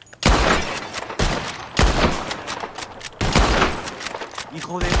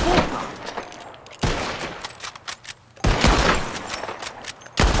 Hijo de puta!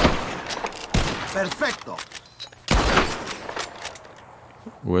 Perfecto.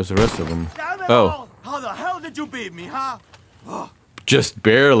 Where's the rest of them? Damn it Oh, all! How the hell did you beat me, huh? just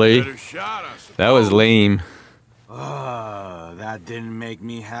barely. Better shot us. That was lame. That didn't make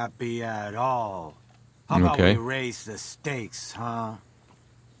me happy at all. How about Okay. we raise the stakes, huh?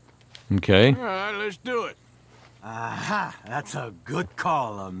 Okay. All right, let's do it. Aha! That's a good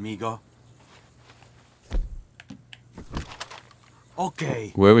call, amigo.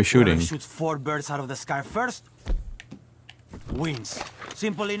 Okay. Where are we shooting? Whoever shoots 4 birds out of the sky first wins.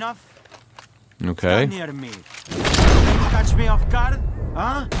 Simple enough? Okay. Stand near me. Can you catch me off guard?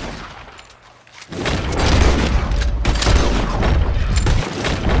 Huh?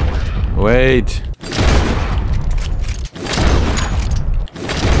 Wait.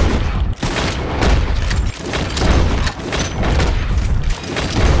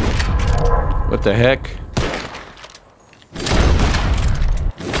 What the heck?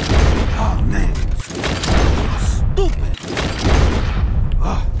 Oh, man. Stupid.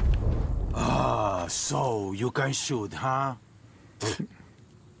 So you can shoot, huh?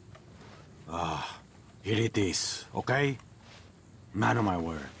 Here it is, okay? Man of my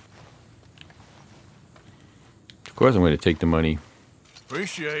word. Of course I'm going to take the money.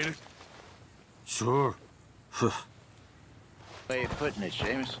 Appreciate it. Sure. Way of putting it,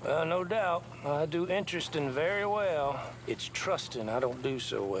 Seamus. No doubt. I do interesting very well. It's trusting I don't do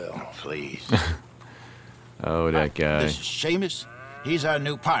so well. Please. Oh, that guy. This is Seamus. He's our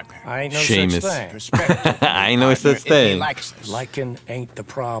new partner. I ain't no Seamus. such thing. Prospective I ain't no such partner if he thing. likes us. Liking ain't the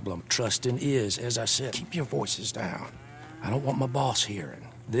problem. Trusting is. As I said, keep your voices down. I don't want my boss hearing.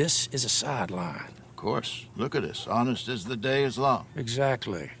 This is a sideline. Of course. Look at us. Honest as the day is long.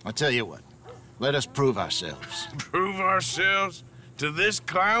 Exactly. I'll tell you what. Let us prove ourselves. Prove ourselves? To this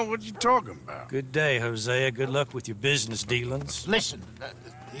clown? What you talking about? Good day, Hosea. Good luck with your business dealings. Listen,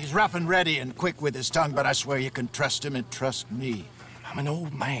 he's rough and ready and quick with his tongue, but I swear you can trust him and trust me. I'm an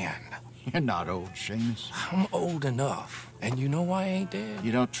old man. You're not old, Seamus. I'm old enough. And you know I ain't dead.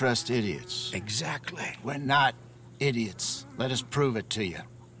 You don't trust idiots. Exactly. We're not idiots. Let us prove it to you.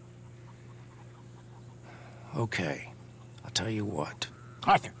 Okay. I'll tell you what.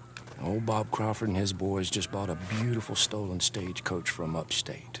 Arthur. Old Bob Crawford and his boys just bought a beautiful stolen stagecoach from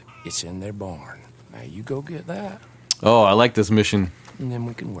upstate. It's in their barn. Now you go get that, Oh, I like this mission. and then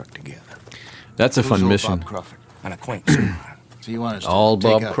we can work together. That's a Who's fun old mission. Bob Crawford? An acquaintance of mine. So you want us to All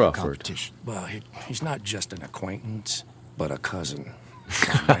take Bob out the Crawford. competition? Well, he's not just an acquaintance, but a cousin.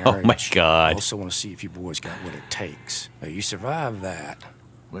 Oh my God. I also want to see if you boys got what it takes. Now, you survive that.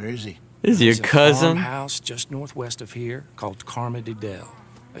 Where is he? Is he a There's cousin? farmhouse just northwest of here called Carmody Dell.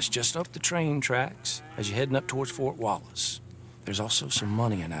 It's just up the train tracks as you're heading up towards Fort Wallace. There's also some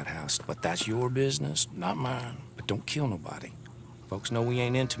money in that house, but that's your business, not mine. But don't kill nobody. Folks know we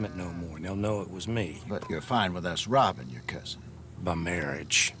ain't intimate no more, and they'll know it was me. But you're fine with us robbing your cousin. By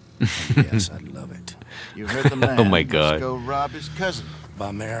marriage. And yes, I'd love it. You heard the man. Oh my Let's God. go rob his cousin.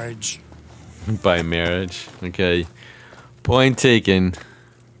 By marriage. By marriage. Okay. Point taken.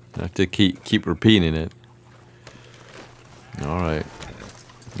 I have to keep repeating it. All right.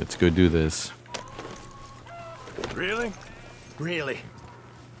 Let's go do this. Really? Really.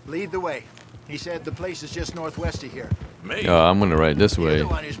 Lead the way. He said the place is just northwest of here. Me? I'm gonna ride this You're way. the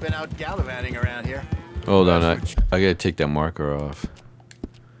one who's been out gallivanting around here. Hold on, I gotta take that marker off.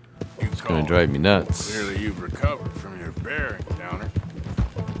 It's gonna drive me nuts. Clearly you've recovered from your bear encounter.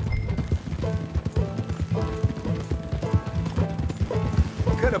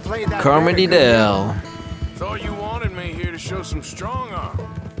 Could have played that. Carmody Dell. Thought you wanted me here to show some strong arm.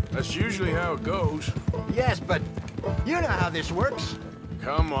 That's usually how it goes. Yes, but you know how this works.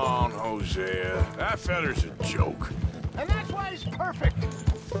 Come on, Hosea. That feller's a joke. And that's why he's perfect.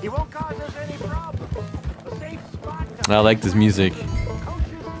 He won't cause us any problems. A safe spot. I like this music.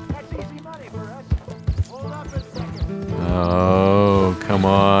 That's easy money for us. Hold up a second. Oh, come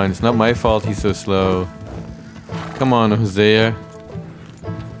on. It's not my fault he's so slow. Come on, Hosea.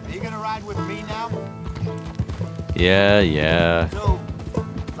 Are you gonna ride with me now? Yeah. So,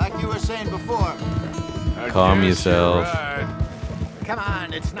 like you were saying before. Calm yourself. Come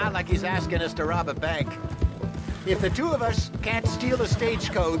on, it's not like he's asking us to rob a bank. If the two of us can't steal a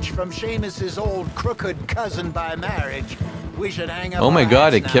stagecoach from Seamus's old crooked cousin by marriage, we should hang up. Oh my our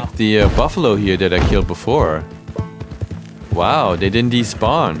God, hats it now. kept the buffalo here that I killed before. Wow, they didn't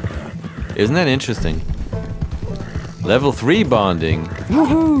despawn. Isn't that interesting? Level 3 bonding.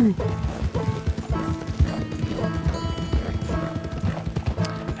 Woohoo!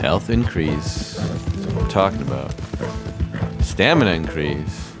 Health increase. That's what we're talking about. Stamina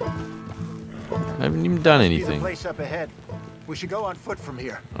increase. I haven't even done See the anything. place up ahead. We should go on foot from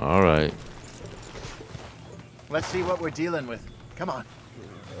here. Alright. Let's see what we're dealing with. Come on.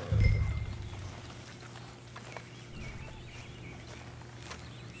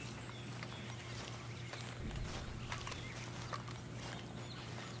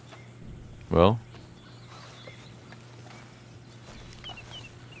 Well,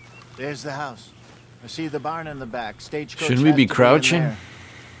 There's the house. I see the barn in the back. Stagecoach. shouldn't we has be to in crouching? there.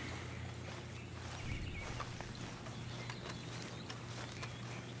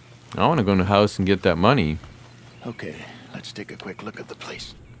 I want to go in the house and get that money. Okay, let's take a quick look at the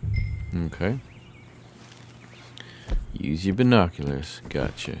place. Okay. Use your binoculars.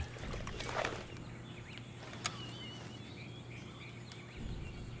 Gotcha.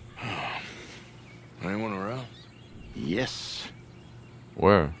 Anyone around? Yes.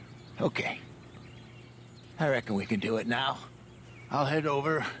 Where? Okay. I reckon we can do it now. I'll head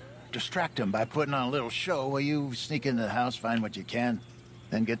over, distract him by putting on a little show while you sneak into the house, find what you can,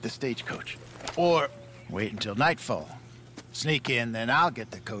 then get the stagecoach. Or wait until nightfall. Sneak in, then I'll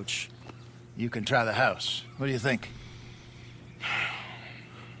get the coach. You can try the house. What do you think?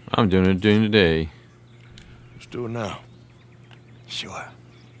 I'm doing it during the day. Let's do it now. Sure.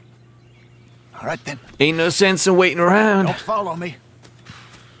 All right, then. Ain't no sense in waiting around. Don't follow me.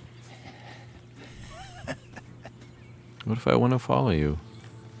 What if I want to follow you?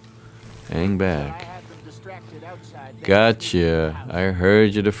 Hang back. Gotcha. I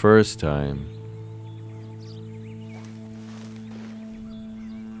heard you the first time.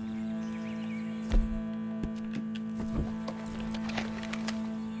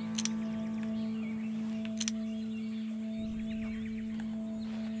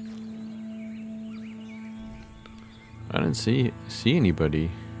 I didn't see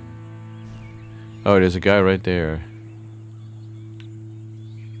anybody. Oh, there's a guy right there.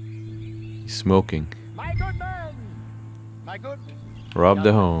 He's smoking. My good man! My good... Robbed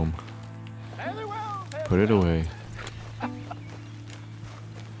the home. Fairly well, fairly Put it well. away.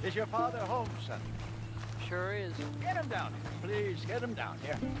 Is your father home, son? Sure is. Get him down here. Please, get him down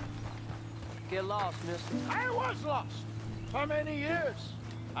here. Get lost, mister. I was lost for many years.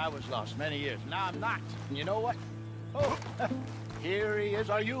 I was lost many years. Now I'm not. And you know what? Oh, here he is.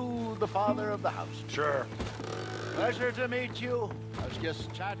 Are you the father of the house? Sure. Pleasure to meet you. I was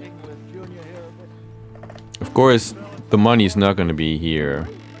just chatting with Junior here a bit. Of course, the money's not going to be here.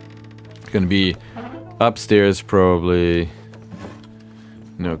 It's going to be upstairs, probably.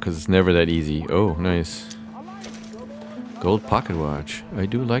 No, because it's never that easy. Oh, nice. Gold pocket watch. I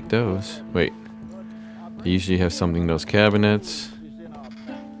do like those. Wait. They usually have something in those cabinets.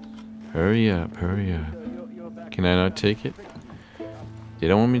 Hurry up, hurry up. Can I not take it? They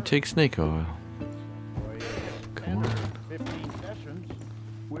don't want me to take snake oil. Come on. 15 sessions.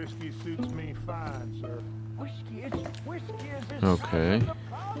 Whiskey suits me fine, sir. Whiskey is Okay.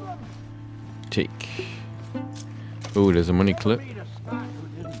 Take. Ooh, there's a money clip.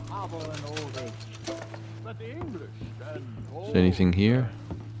 Is there anything here?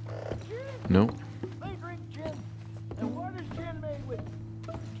 No.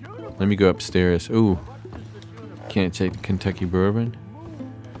 Let me go upstairs. Ooh. Can't take the Kentucky bourbon.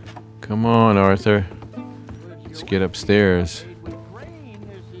 Come on, Arthur. Let's get upstairs.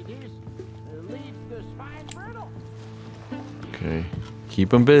 Okay.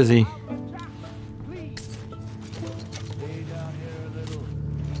 Keep him busy.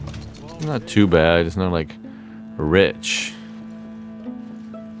 Not too bad. It's not like rich.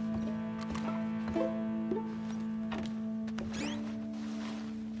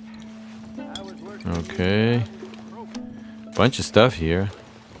 Okay. Bunch of stuff here.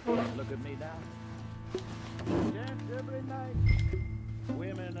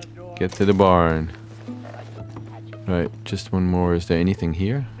 Get to the barn. Right, just one more. Is there anything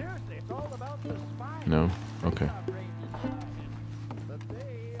here? No? Okay.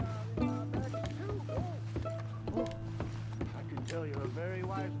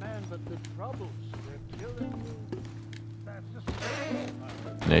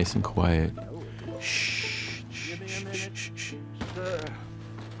 Nice and quiet. Shh. Shh. Shh. Shh. Shh. Sir,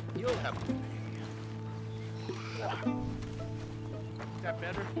 you'll have to pay. Is that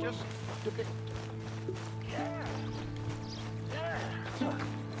better? Just a bit. Yeah. Yeah.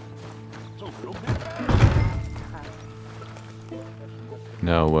 It's a little bit better.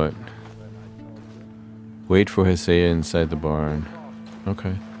 Now what? Wait for Hosea inside the barn.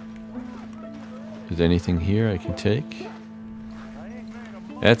 Okay. Is there anything here I can take?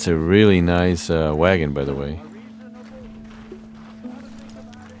 That's a really nice wagon, by the way.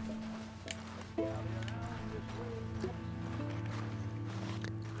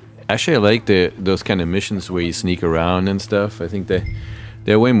 Actually, I like those kind of missions where you sneak around and stuff. I think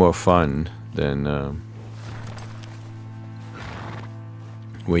they're way more fun than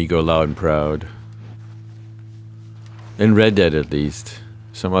where you go loud and proud. In Red Dead, at least.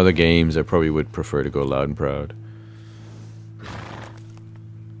 Some other games, I probably would prefer to go loud and proud.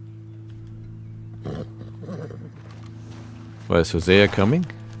 What, is Hosea coming?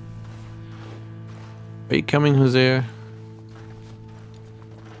 Are you coming, Hosea?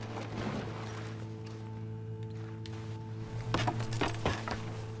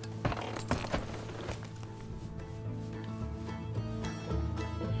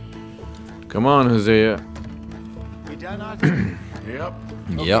 Come on, Hosea. You done, Arthur? Yep.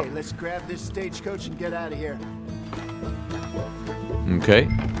 Okay, Yep. let's grab this stagecoach and get out of here. Okay.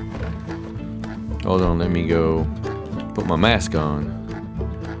 Hold on, let me go put my mask on.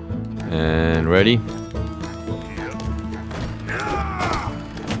 And ready?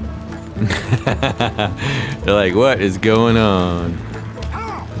 They're like, what is going on?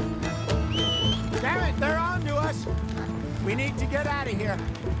 Damn it, they're on to us. We need to get out of here.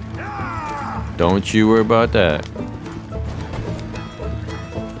 Don't you worry about that.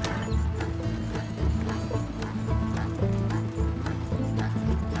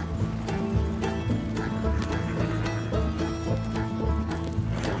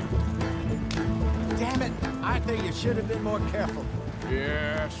 Damn it, Arthur, you should have been more careful.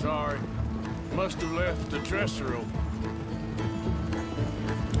 Yeah, sorry. Must have left the dresser open.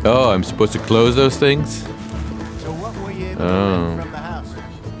 Oh, I'm supposed to close those things? So what were you able to Oh. rent from the house?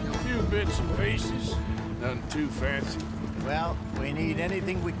 A few bits and pieces. Nothing too fancy. Well, we need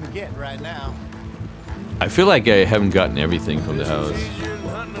anything we can get right now. I feel like I haven't gotten everything from the This is house. easier than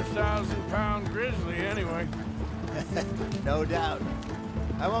hunting a 1,000-pound grizzly, anyway. No doubt.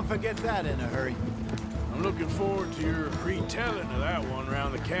 I won't forget that in a hurry. I'm looking forward to your retelling of that one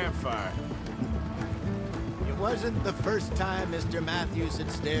around the campfire. It wasn't the first time Mr. Matthews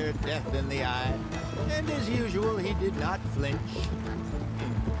had stared death in the eye. And as usual, he did not flinch.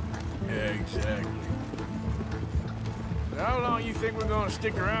 Yeah, exactly. How long you think we're gonna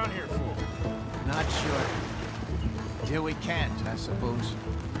stick around here for? Not sure. Till we can't, I suppose.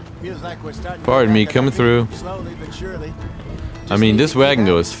 Feels like we're starting. Pardon me, coming through. Slowly but surely. I mean, this wagon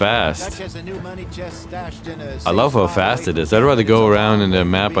goes fast. I love how fast it is. I'd rather go around in the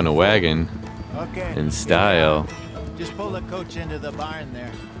map on a wagon in style. Just pull the coach into the barn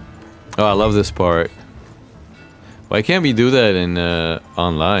there. Oh, I love this part. Why can't we do that in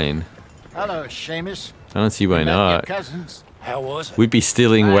online? Hello, Seamus. I don't see why not. How was it? We'd be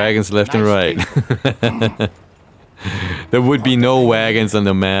stealing wagons left and right. There would be no wagons on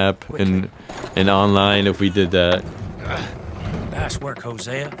the map in online if we did that. Nice work,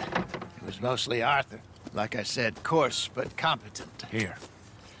 Hosea. It was mostly Arthur. Like I said, coarse but competent. Here.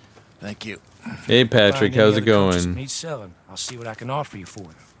 Thank you. Hey, Patrick, how's it going? Need selling. I'll see what I can offer you for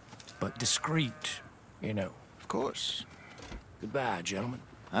them. But discreet, you know. Of course. Goodbye, gentlemen.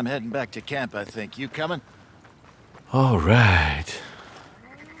 I'm heading back to camp, I think. You coming? All right.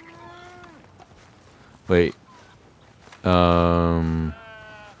 Wait. I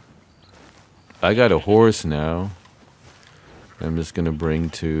got a horse now. I'm just gonna bring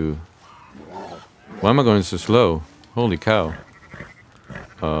to... Why am I going so slow? Holy cow.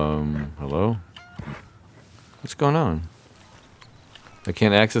 Hello? What's going on? I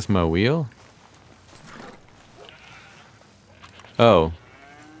can't access my wheel? Oh.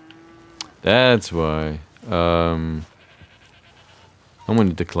 That's why. I'm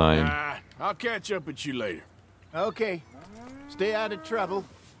gonna decline. I'll catch up with you later. Okay. Stay out of trouble.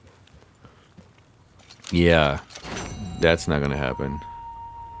 Yeah. That's not gonna happen.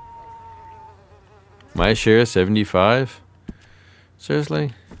 My share 75?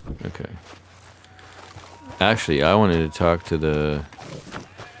 Seriously? Okay. Actually, I wanted to talk to the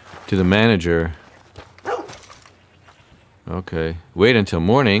manager. Okay. Wait until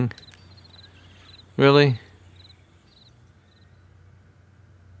morning. Really?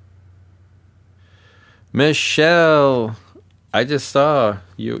 Michelle, I just saw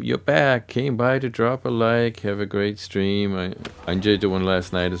you're back. Came by to drop a like. Have a great stream. I enjoyed the one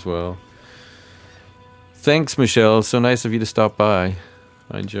last night as well. Thanks, Michelle. So nice of you to stop by.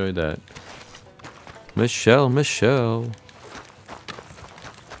 I enjoyed that. Michelle.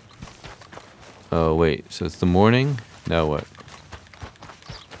 Oh, wait. So it's the morning? Now what?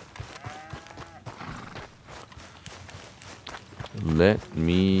 Let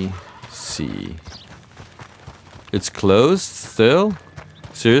me see. It's closed still?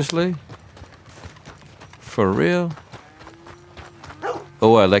 Seriously? For real?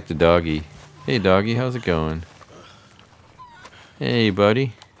 Oh, I like the doggy. Hey, doggy, how's it going? Hey,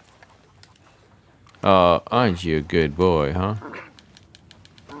 buddy. Oh, aren't you a good boy, huh?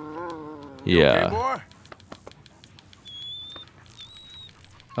 Yeah. Okay, boy?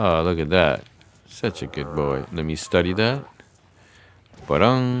 Oh, look at that. Such a good boy. Let me study that.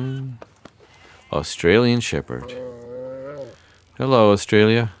 Ba-dum. Australian Shepherd. Hello,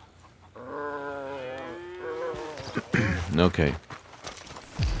 Australia. Okay.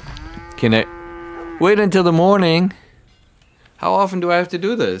 Can I wait until the morning? How often do I have to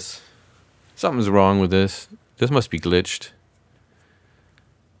do this? Something's wrong with this. This must be glitched.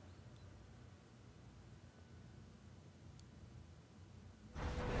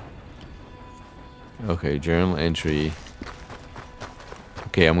 Okay, journal entry.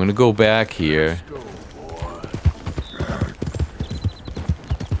 Okay, I'm gonna go back here.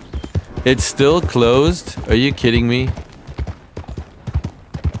 It's still closed? Are you kidding me?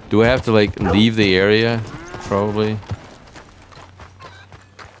 Do I have to like leave the area? Probably.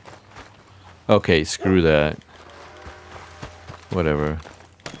 Okay, screw that. Whatever.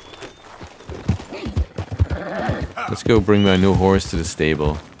 Let's go bring my new horse to the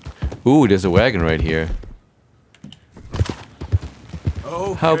stable. Ooh, there's a wagon right here.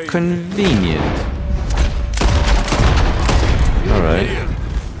 Okay. How convenient. Alright.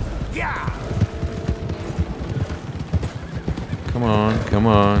 Come on, come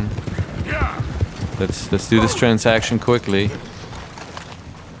on. Let's do this transaction quickly.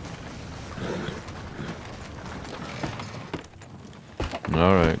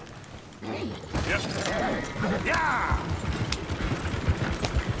 Alright.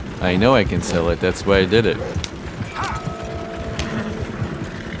 I know I can sell it, that's why I did it.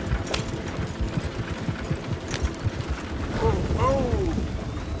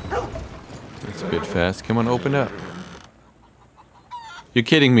 It's a bit fast. Come on, open up. You're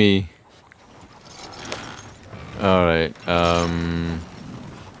kidding me. Alright,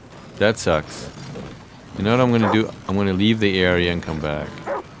 that sucks. You know what I'm gonna do? I'm gonna leave the area and come back.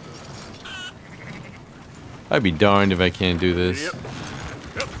 I'd be darned if I can't do this.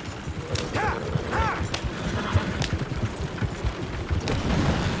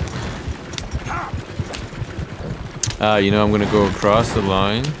 You know, I'm gonna go across the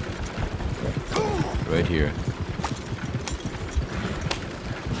line. Right here.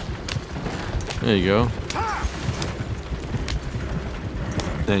 There you go.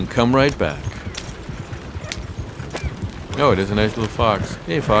 Then come right back. Oh, there's a nice little fox.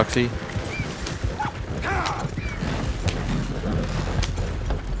 Hey, Foxy.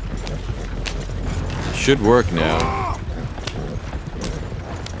 Should work now.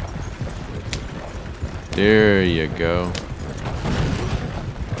 There you go.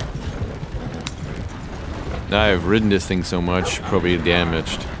 Now I've ridden this thing so much, probably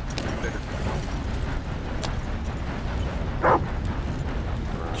damaged.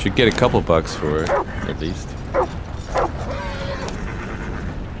 Should get a couple bucks for it, at least.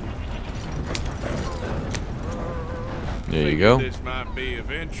 There you go. This might be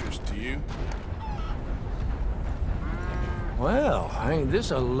of interest to you. Well, ain't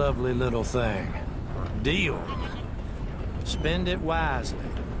this a lovely little thing? Deal. Spend it wisely.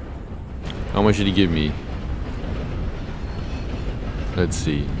 How much did he give me? Let's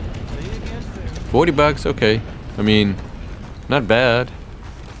see. 40 bucks, okay. I mean, not bad.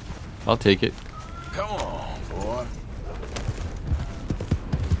 I'll take it. Come on, boy.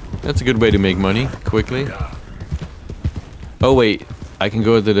 That's a good way to make money, quickly. Oh wait, I can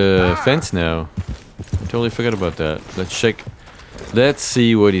go to the fence now. I totally forgot about that. Let's check. Let's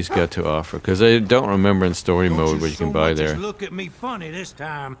see what he's got to offer, because I don't remember in story mode what you can buy there. Look at me funny this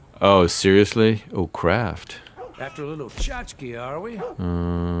time. Oh, seriously? Oh, craft. After a little tchotchke, are we?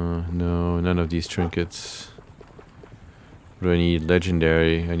 No, none of these trinkets. What do I need?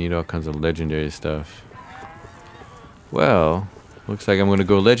 Legendary. I need all kinds of legendary stuff. Well, looks like I'm gonna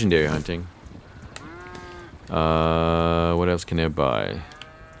go legendary hunting. What else can I buy?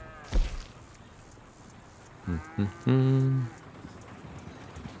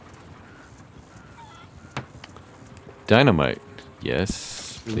 Dynamite.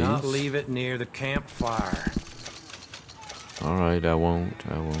 Yes, please. Do not leave it near the campfire. Alright, I won't.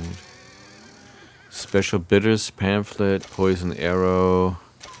 Special bitters pamphlet, poison arrow,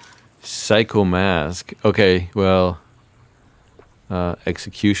 psycho mask. Okay, well,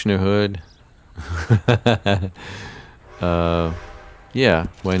 executioner hood. Yeah,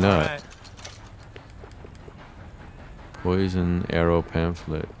 why not? Right. Poison arrow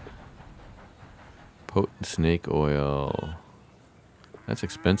pamphlet. Potent snake oil. That's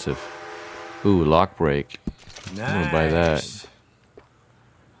expensive. Ooh, lock break. Nice. I'm gonna buy that.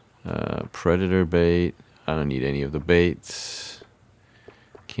 Predator bait. I don't need any of the baits.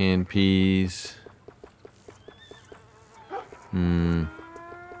 Canned peas. Wait.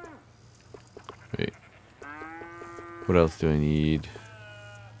 What else do I need?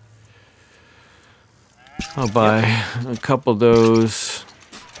 I'll buy a couple of those.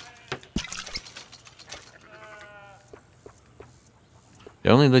 They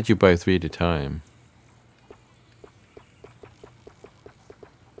only let you buy 3 at a time.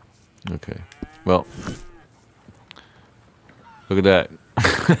 Okay. Well, look at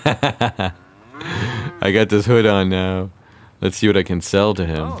that. I got this hood on now. Let's see what I can sell to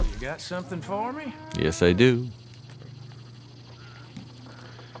him. Oh, you got something for me? Yes, I do.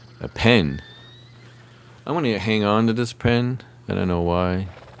 A pen. I want to hang on to this pen. I don't know why.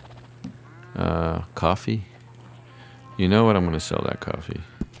 Coffee. You know what? I'm going to sell that coffee.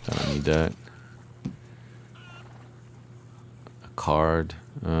 I don't need that. A card.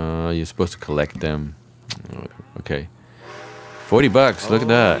 You're supposed to collect them. Okay. 40 bucks. Look at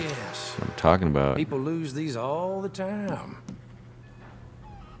that. Yes. That's what I'm talking about. People lose these all the time.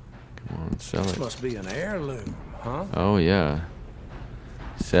 Come on, sell This it. must be an heirloom, huh? Oh, yeah.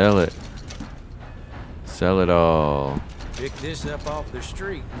 Sell it. Sell it all. Pick this up off the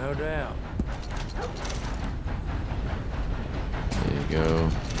street, no doubt. There you go.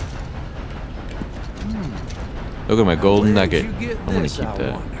 Look at my golden nugget. I'm gonna keep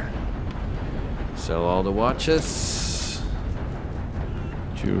that. Sell all the watches.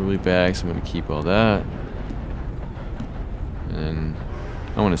 Jewelry bags. I'm gonna keep all that. And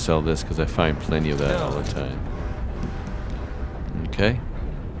I want to sell this because I find plenty of that all the time. Okay.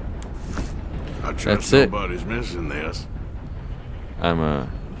 That's it. Nobody's missing this. I'm a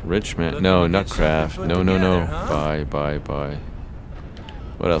rich man. No, not craft. No. Buy.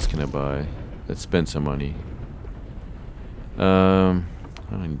 What else can I buy? Let's spend some money.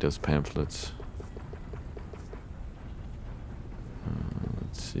 I need those pamphlets.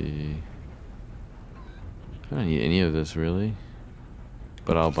 Let's see. I don't need any of this really,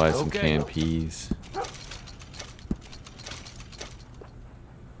 but I'll buy some canned peas.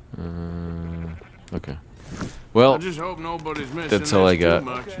 Okay. Well, I just hope nobody's missing that's all I this too got.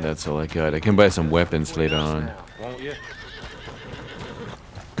 much. That's all I got. I can buy some weapons later on. Won't you?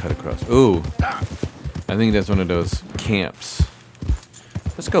 Cut across. Ooh. I think that's one of those camps.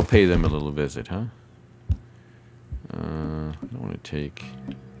 Let's go pay them a little visit, huh? I don't want to take...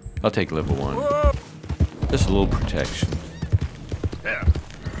 I'll take level 1. Just a little protection. Yeah.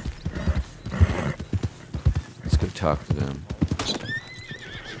 Let's go talk to them.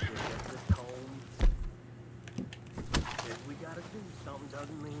 If we gotta do something,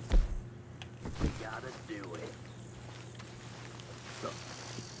 doesn't mean we gotta do it. Look,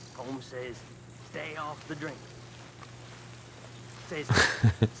 Holmes says, stay off the drink. Says,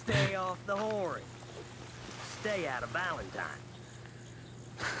 stay off the whoring. Stay out of Valentine.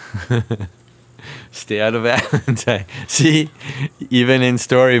 Stay out of Valentine. See? Even in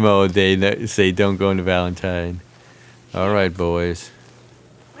story mode, they say don't go into Valentine. Alright, boys.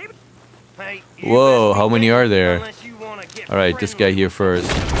 Hey, Whoa, how many are there? Alright, this guy here first.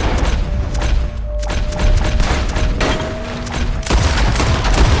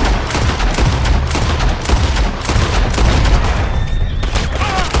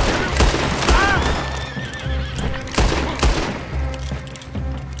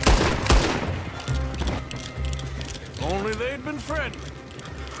 Only they'd been friendly.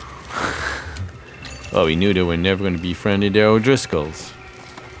 Oh, we knew they were never going to be friendly. They're O'Driscolls.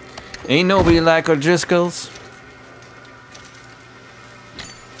 Ain't nobody like O'Driscolls.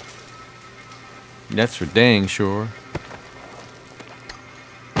 That's for dang sure.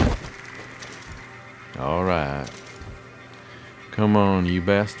 Alright. Come on, you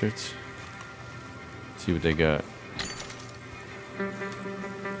bastards. See what they got.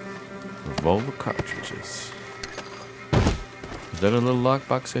 Revolver cartridges. Is that a little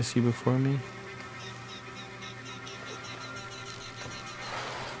lockbox I see before me?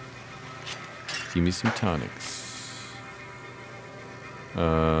 Give me some tonics.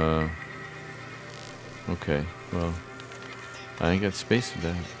 Okay, well, I ain't got space for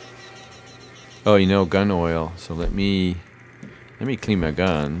that. Oh, you know, gun oil. So let me clean my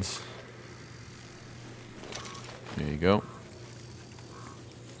guns. There you go.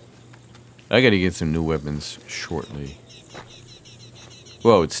 I gotta get some new weapons shortly.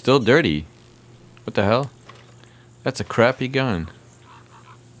 Whoa, it's still dirty. What the hell? That's a crappy gun.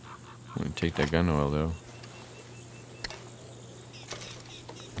 I'm gonna take that gun oil though.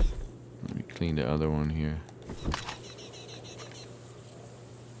 Let me clean the other one here.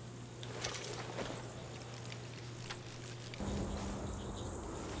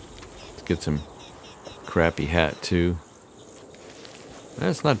 Let's get some crappy hat too.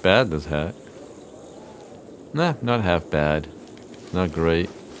 That's not bad, this hat. Nah, not half bad. Not great.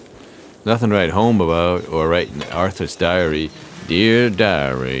 Nothing to write home about or write in Arthur's diary. Dear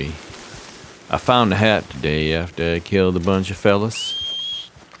diary, I found a hat today after I killed a bunch of fellas.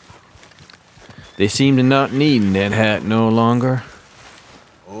 They seem to not need that hat no longer.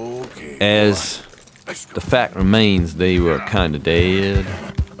 Okay. As the fact remains, they were kinda dead.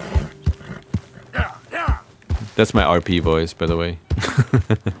 That's my RP voice, by the way.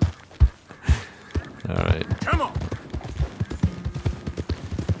 Alright. Come on.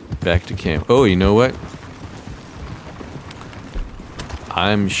 Back to camp. Oh, you know what?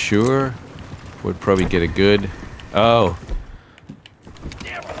 I'm sure would probably get a good... Oh.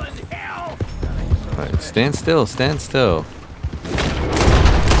 Alright, stand still, stand still.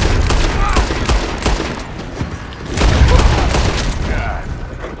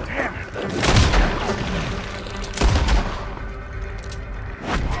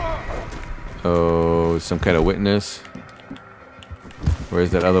 Oh, some kind of witness.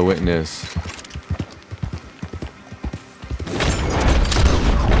 Where's that other witness?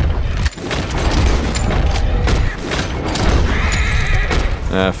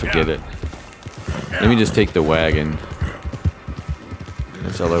 Ah, forget it. Let me just take the wagon.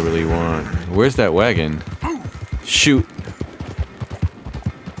 That's all I really want. Where's that wagon? Shoot!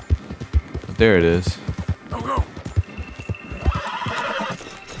 There it is.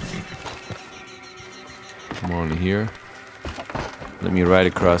 Come on here. Let me ride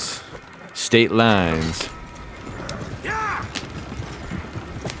across state lines.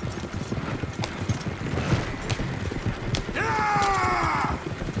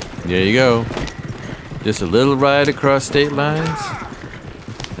 There you go. Just a little ride across state lines,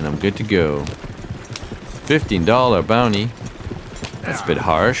 and I'm good to go. $15 bounty. That's a bit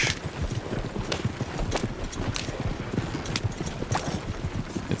harsh.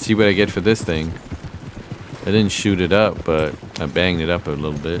 Let's see what I get for this thing. I didn't shoot it up, but I banged it up a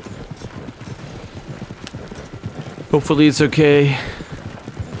little bit. Hopefully it's okay.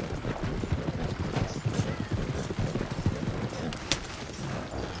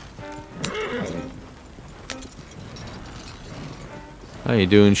 How you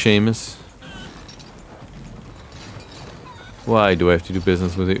doing, Seamus? Why do I have to do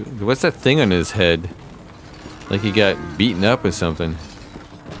business with you? What's that thing on his head? Like he got beaten up or something.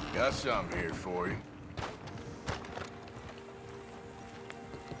 Got something here for you.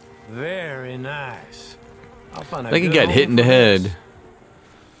 Very nice. I'll find a Like he good got home hit in the for head. this.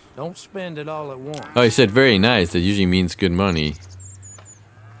 Don't spend it all at once. Oh, he said very nice. That usually means good money.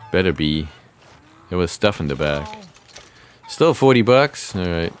 Better be. There was stuff in the back. Still 40 bucks?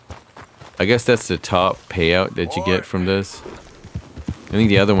 Alright. I guess that's the top payout that you get from this. I think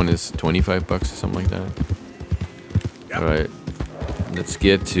the other one is 25 bucks or something like that. Alright. Let's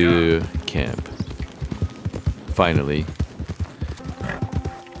get to camp. Finally.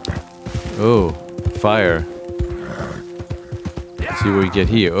 Oh, fire. Let's see what we get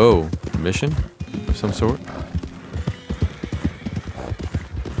here. Oh, mission of some sort.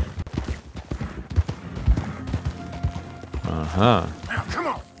 Uh-huh. Come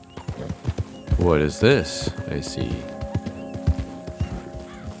on. What is this? I see.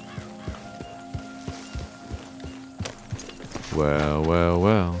 Well, well,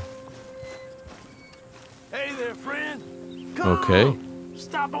 well. Hey there, friend. Come Okay. on.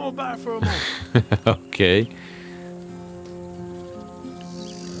 Stop on by for a moment. Okay.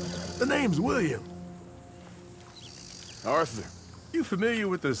 The name's William. Arthur. You familiar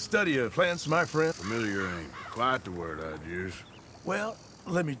with the study of plants, my friend? Familiar ain't quite the word I'd use. Well,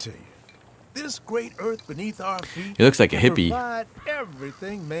 let me tell you. This great earth beneath our feet He looks like a can hippie. provide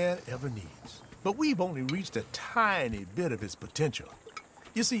everything man ever needs. But we've only reached a tiny bit of its potential.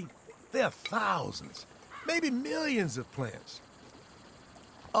 You see, there are thousands, maybe millions of plants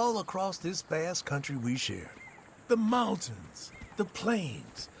all across this vast country we share. The mountains, the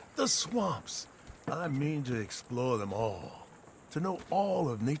plains, the swamps. I mean to explore them all, to know all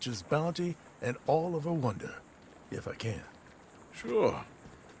of nature's bounty and all of her wonder, if I can. Sure.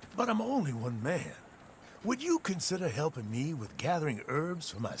 But I'm only one man. Would you consider helping me with gathering herbs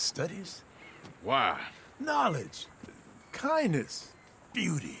for my studies? Why? Knowledge, kindness,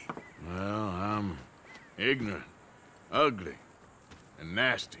 beauty. Well, I'm ignorant, ugly, and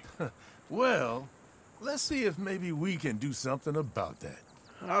nasty. Well, let's see if maybe we can do something about that.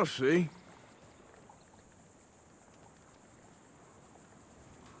 I'll see.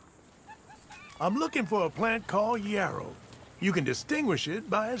 I'm looking for a plant called yarrow. You can distinguish it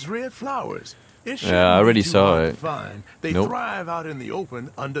by its red flowers. It Yeah, I already saw it. Fine. They Nope. thrive out in the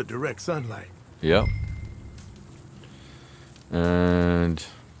open under direct sunlight. Yep. And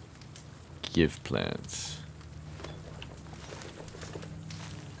gift plants.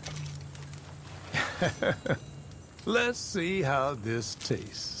 Let's see how this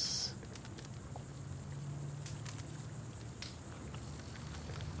tastes.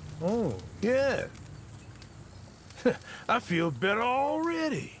 Oh, yeah. I feel better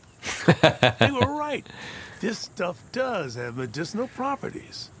already. They were right. This stuff does have medicinal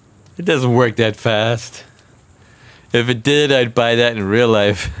properties. It doesn't work that fast. If it did, I'd buy that in real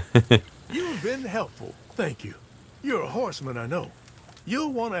life. You've been helpful. Thank you. You're a horseman, I know.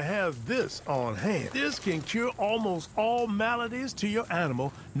 You'll want to have this on hand. This can cure almost all maladies to your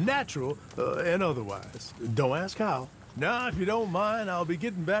animal, natural and otherwise. Don't ask how. Now, if you don't mind, I'll be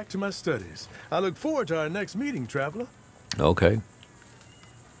getting back to my studies. I look forward to our next meeting, traveler. Okay.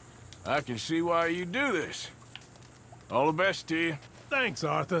 I can see why you do this. All the best to you. Thanks,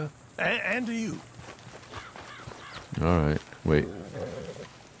 Arthur. And to you. Alright. Wait.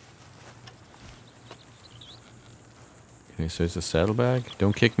 Okay, so it's a saddlebag.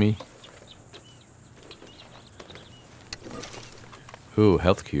 Don't kick me. Ooh,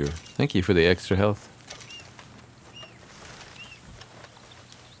 health cure. Thank you for the extra health.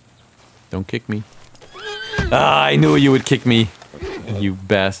 Don't kick me. Ah, I knew you would kick me. You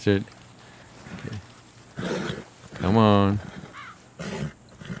bastard. Okay. Come on.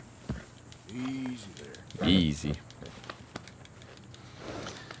 Easy there. Easy.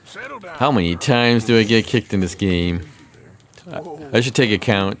 Settle down. How many times do I get kicked in this game? I should take a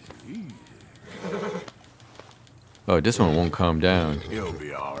count. Oh, this one won't calm down. You'll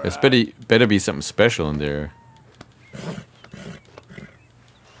be all right. There's better be something special in there.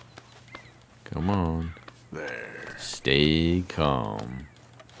 Come on. There. Stay calm.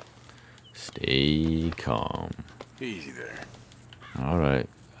 Stay calm. Easy there. Alright.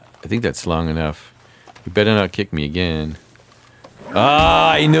 I think that's long enough. You better not kick me again.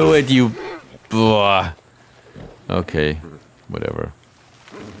 Ah, I knew it, you... Blah. Okay, whatever.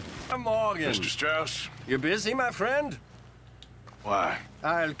 Morgan. Mr. Strauss? You busy, my friend? Why?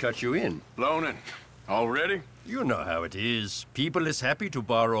 I'll cut you in. Loaning. Already? You know how it is. People is happy to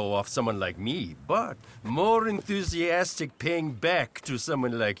borrow off someone like me, but more enthusiastic paying back to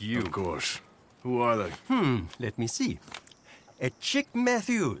someone like you. Of course. Who are they? Let me see. Chick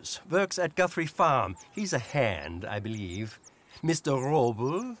Matthews works at Guthrie Farm. He's a hand, I believe. Mr.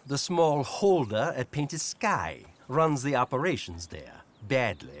 Roble, the small holder at Painted Sky, runs the operations there,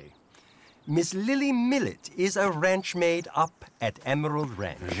 badly. Miss Lily Millet is a ranch maid up at Emerald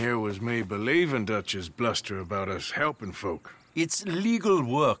Ranch. And here was me believing Dutch's bluster about us helping folk. It's legal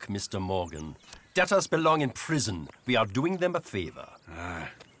work, Mr. Morgan. Debtors belong in prison. We are doing them a favor. Aye.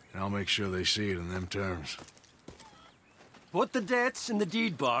 I'll make sure they see it in them terms. Put the debts in the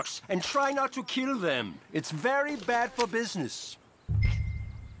deed box and try not to kill them. It's very bad for business.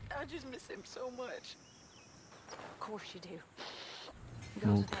 I just miss him so much. Of course you do.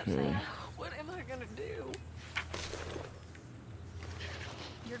 Okay. What am I gonna do?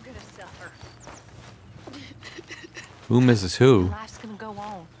 You're gonna suffer. Who misses who? Life's gonna go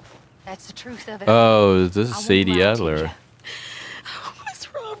on. That's the truth of it. Oh, this is I won't Sadie lie to Adler. ya.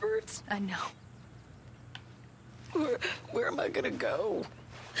 Miss Roberts. I know. Where am I gonna go?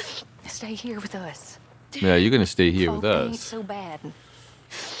 Stay here with us. Yeah, you're gonna stay here with Folk ain't us. so bad.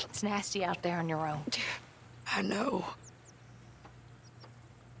 It's nasty out there on your own. I know.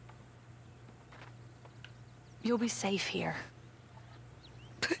 You'll be safe here.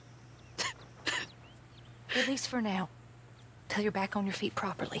 At least for now. Till you're back on your feet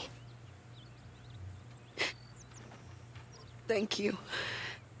properly. Thank you.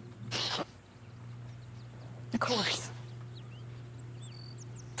 Of course.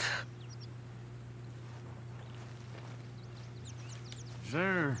 Is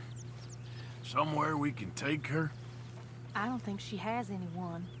there somewhere we can take her? I don't think she has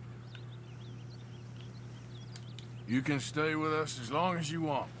anyone. You can stay with us as long as you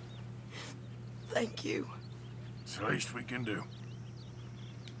want. Thank you. It's the least we can do.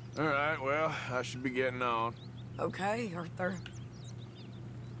 All right, well, I should be getting on. Okay, Arthur.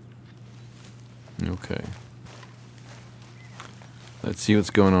 Okay. Let's see what's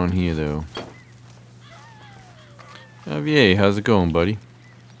going on here, though. Javier, how's it going, buddy?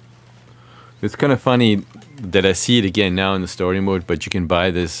 It's kind of funny that I see it again now in the story mode, but you can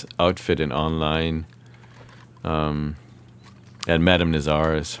buy this outfit in online at Madame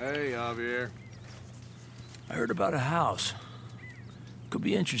Nazar's. Hey, Javier. I heard about a house. Could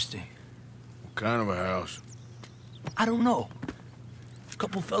be interesting. What kind of a house? I don't know. A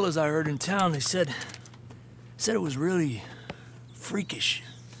couple fellas I heard in town, they said it was really freakish.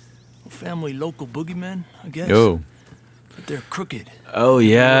 Family local boogeymen, I guess. Oh. But they're crooked. Oh,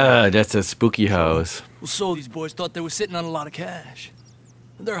 yeah, that's a spooky house. Well, so these boys thought they were sitting on a lot of cash.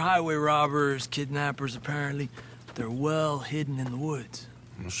 They're highway robbers, kidnappers, apparently. They're well hidden in the woods.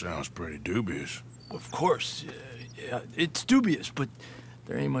 That sounds pretty dubious. Of course, yeah, it's dubious, but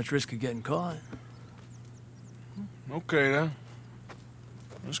there ain't much risk of getting caught. Okay, then.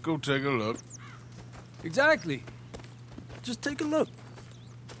 Let's go take a look. Exactly. Just take a look.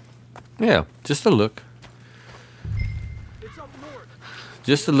 Yeah, just a look. It's up north.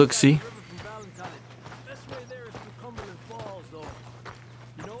 Just a look-see. Best way there is through Cumberland Falls, though.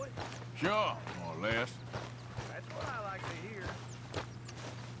 You know it? Sure, more or less. That's what I like to hear.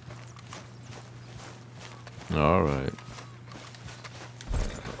 All right.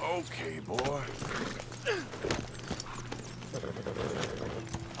 Okay, boy.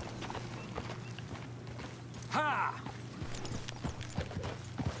 Ha!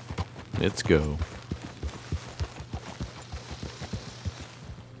 Let's go.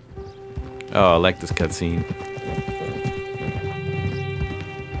 Oh, I like this cutscene.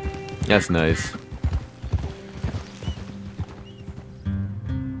 That's nice.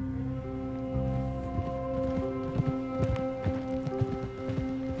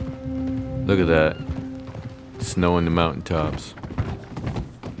 Look at that. Snow on the mountaintops.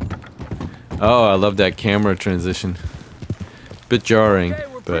 Oh, I love that camera transition. Bit jarring,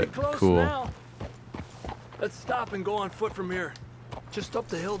 but cool. Now. Let's stop and go on foot from here. Just up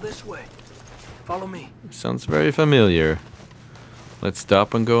the hill this way. Follow me. Sounds very familiar. Let's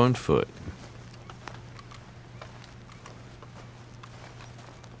stop and go on foot.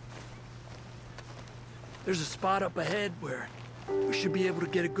 There's a spot up ahead where we should be able to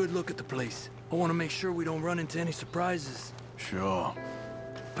get a good look at the place. I want to make sure we don't run into any surprises. Sure.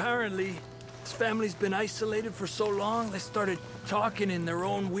 Apparently, This family's been isolated for so long, they started talking in their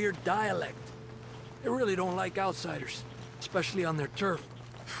own weird dialect. They really don't like outsiders, especially on their turf.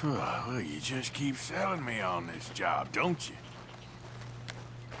 Well, you just keep selling me on this job, don't you?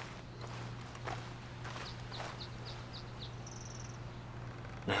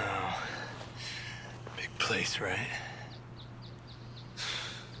 Oh, big place, right?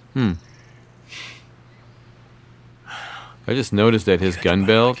 I just noticed that his gun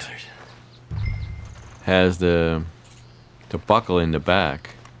belt has the buckle in the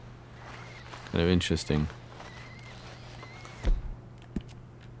back. Kind of interesting.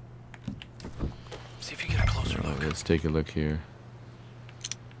 See if you get a closer look. Let's take a look here.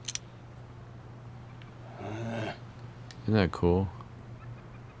 Isn't that cool?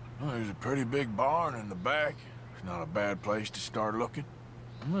 Well, there's a pretty big barn in the back. It's not a bad place to start looking.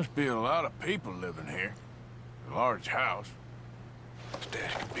 There must be a lot of people living here. A large house.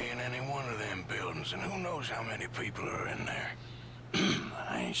 Stash could be in any one of them buildings, and who knows how many people are in there.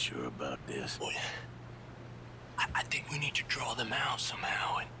 I ain't sure about this. Boy, I think we need to draw them out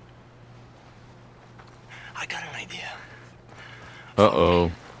somehow. And I got an idea.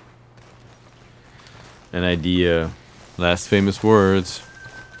 Uh-oh. An idea. Last famous words.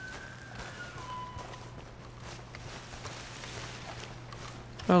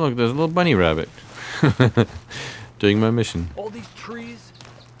 Oh, look, there's a little bunny rabbit. Doing my mission. All these trees,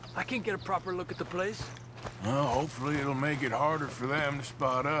 I can't get a proper look at the place. Well, hopefully it'll make it harder for them to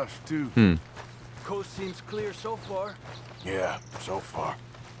spot us, too. Coast seems clear so far. Yeah, so far.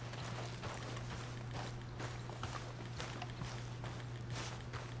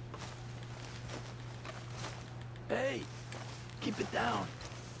 Hey, keep it down.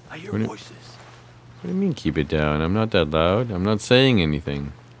 I hear What do- voices. What do you mean keep it down? I'm not that loud. I'm not saying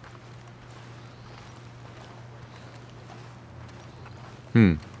anything.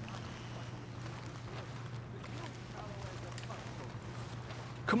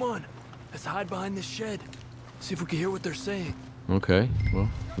 Come on, let's hide behind this shed. See if we can hear what they're saying. Okay, well,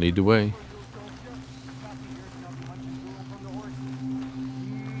 lead the way.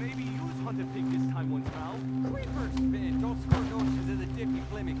 Maybe use hunted pig this time once, pal. Creepers, man. Don't score notions in the dippy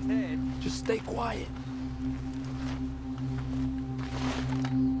Fleming's head. Just stay quiet.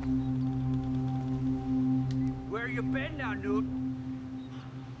 Where you been now, Newt?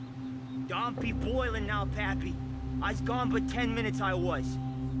 Don't be boiling now, Pappy. I's gone but 10 minutes I was.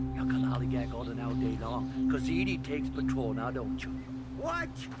 You can lollygag all day long, 'cause Edie takes patrol now, don't you? What?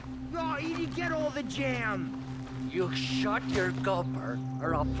 No, Edie, get all the jam. You shut your gulper,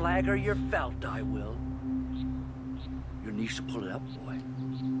 or I'll flagger your felt, I will. Your niece will pull it up, boy.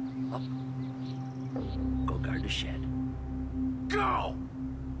 Up. Go guard the shed. Go!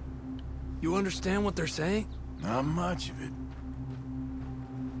 You understand what they're saying? Not much of it.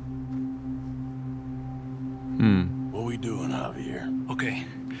 What we doing, Javier? Okay,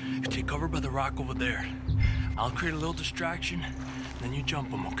 you take cover by the rock over there. I'll create a little distraction, then you jump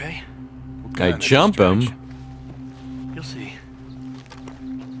him, okay? I jump him? You'll see.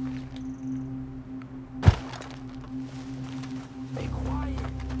 Be quiet.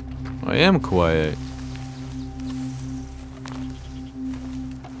 I am quiet.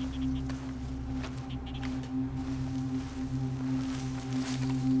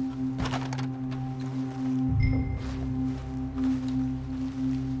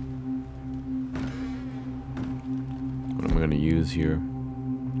 What am I gonna use here?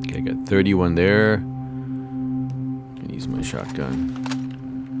 Okay, I got 31 there. I'm gonna use my shotgun.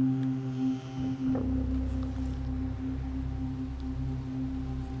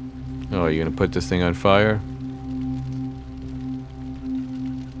 Oh, you're gonna put this thing on fire?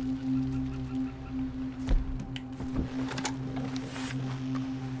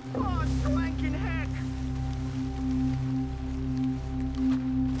 Oh, swanking heck!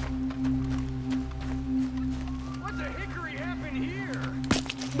 What the hickory happened here?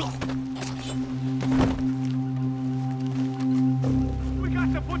 We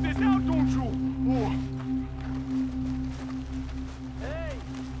got to put this out, don't you? Oh. Hey,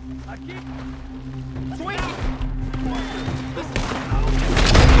 I keep... Swing!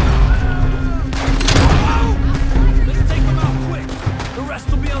 Let's take them out quick. The rest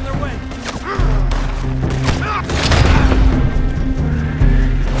will be on their way.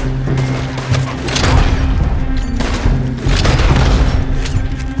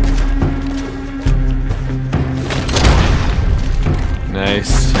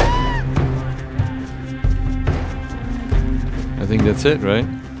 Nice. I think that's it, right?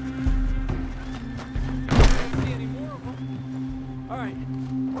 See any more of them? All right,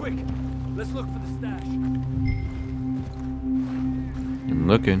 quick. Let's look for the stash. I'm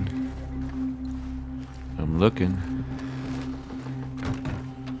looking. I'm looking.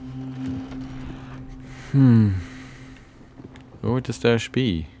 Where would the stash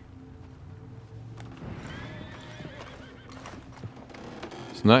be?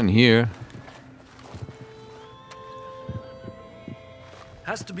 It's not in here.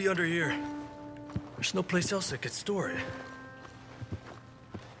 Has to be under here. There's no place else I could store it.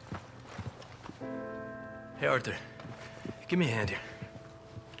 Hey, Arthur. Give me a hand here.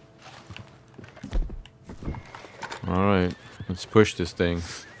 Alright, let's push this thing.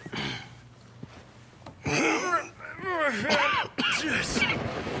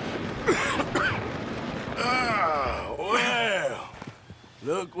 Well,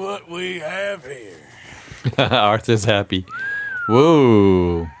 look what we have here. Arthur's happy.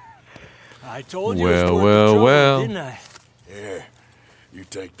 Whoa. I told you it was worth the trouble, didn't I? Here, you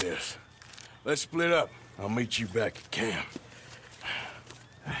take this. Let's split up. I'll meet you back at camp.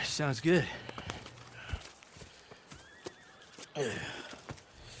 Sounds good.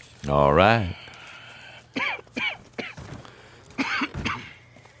 All right.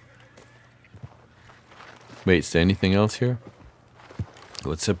 Wait, is there anything else here?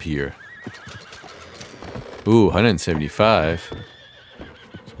 What's up here? Ooh, 175.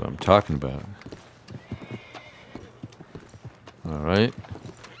 That's what I'm talking about. All right.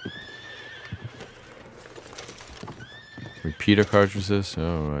 Repeater cartridges.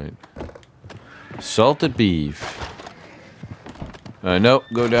 All right. Salted beef. Nope.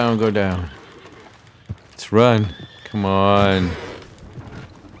 Go down. Go down. Let's run. Come on.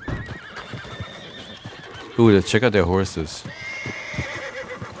 Ooh, let's check out their horses.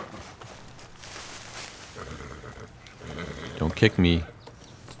 Don't kick me.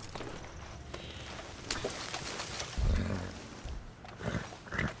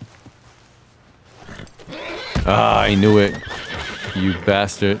 Ah, I knew it. You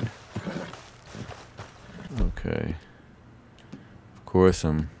bastard. Okay. Of course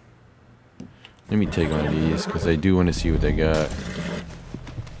I'm... Let me take one of these, because I do want to see what they got.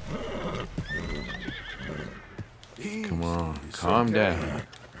 Come on, calm down.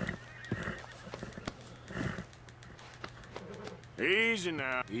 Easy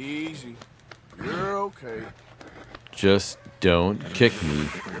now. Easy. You're okay. Just don't kick me.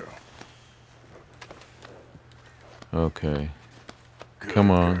 Okay. Come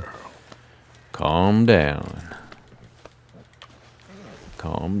on. Calm down.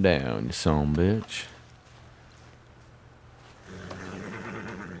 Calm down, you son bitch.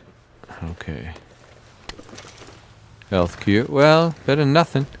 Okay. Health cure. Well, better than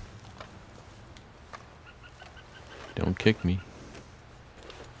nothing. Don't kick me.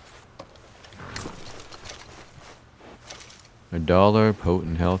 $1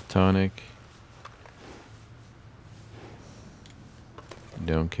 potent health tonic.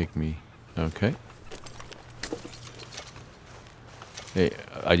 Don't kick me. Okay. Hey,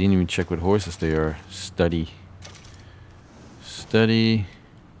 I didn't even check what horses they are. Study. Study.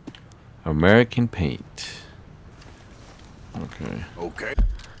 American paint. Okay. Okay.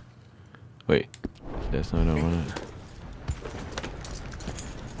 Wait. That's not what I wanted.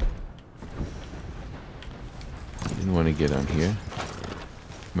 Didn't want to get on here.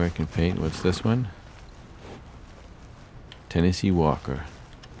 American paint. What's this one? Tennessee Walker.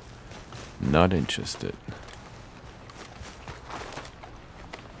 Not interested.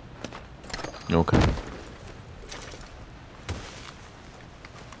 Okay.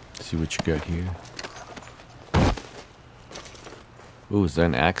 Let's see what you got here. Ooh, is that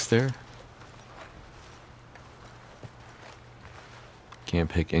an axe there? Can't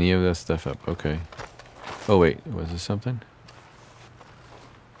pick any of that stuff up. Okay. Oh wait, was this something?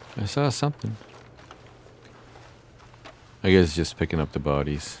 I saw something. I guess just picking up the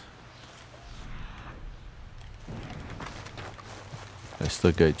bodies. I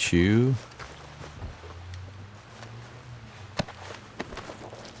still got you.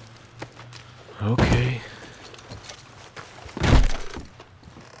 Okay.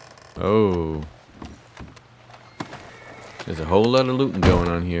 Oh. There's a whole lot of looting going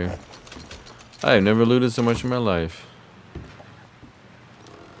on here. I have never looted so much in my life.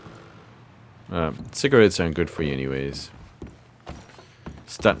 Cigarettes aren't good for you anyways.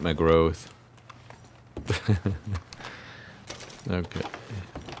 Stunt my growth. Okay.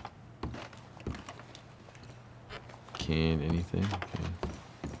 Can't anything? Okay.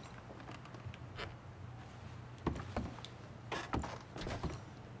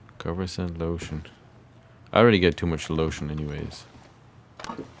 Cover scent lotion. I already get too much lotion anyways.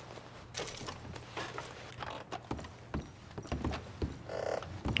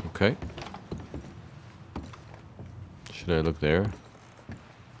 Okay. Should I look there?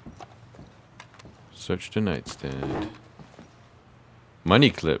 Search the nightstand.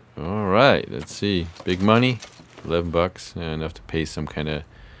 Money clip. Alright, let's see. Big money. 11 bucks. Enough to pay some kind of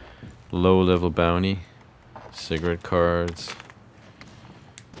low-level bounty. Cigarette cards.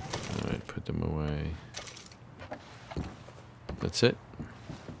 Alright, put them away. That's it.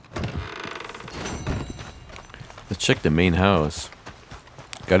 Let's check the main house.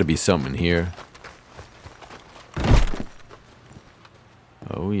 Gotta be something here.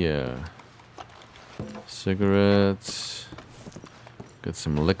 Oh yeah. Cigarettes. Got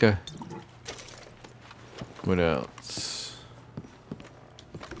some liquor. What else?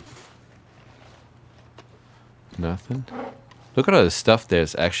 Nothing. Look at all the stuff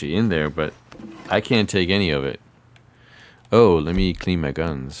that's actually in there, but I can't take any of it. Oh, let me clean my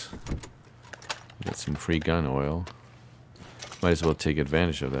guns. Got some free gun oil. Might as well take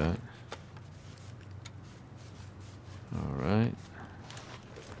advantage of that. Alright.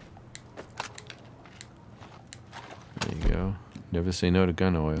 There you go. Never say no to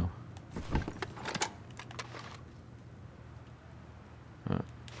gun oil. Oh,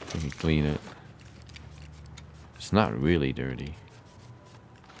 you can clean it. It's not really dirty.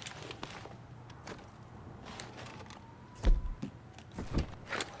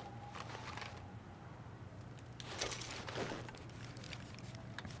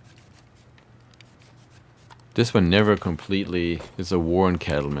 This one never completely, it's a worn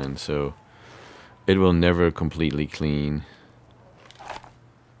cattleman, so it will never completely clean.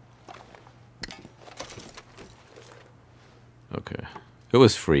 Okay, it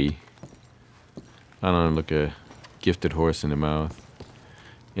was free. I don't know, look a gifted horse in the mouth.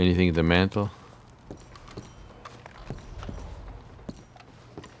 Anything at the mantle?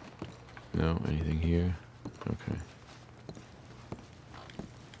 No, anything here? Okay.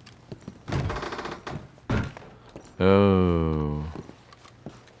 Oh,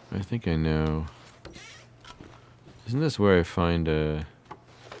 I think I know. Isn't this where I find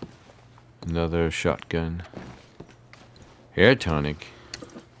another shotgun? Hair tonic.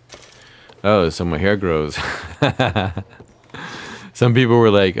 Oh, so my hair grows. Some people were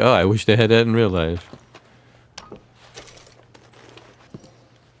like, oh, I wish they had that in real life.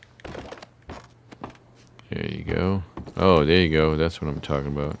 There you go. Oh, there you go. That's what I'm talking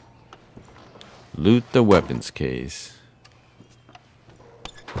about. Loot the weapons case.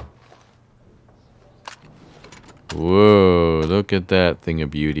 Whoa, look at that thing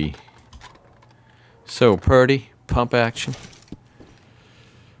of beauty. So pretty. Pump action.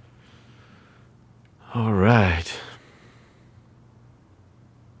 All right.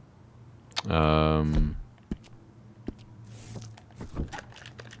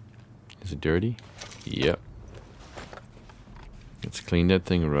 Is it dirty? Yep. Let's clean that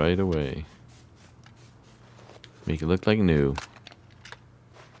thing right away. Make it look like new.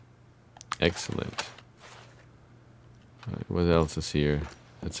 Excellent. Right, what else is here?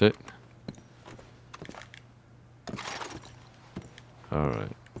 That's it?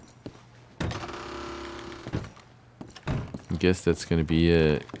 Alright. I guess that's gonna be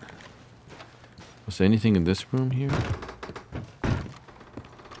it. Was there anything in this room here?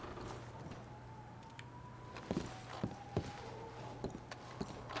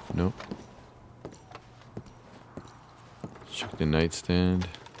 Nope. Check the nightstand.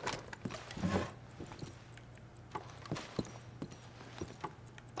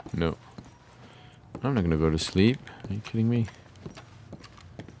 No. I'm not gonna go to sleep. Are you kidding me?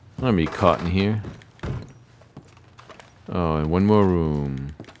 I'm gonna be caught in here. Oh, and one more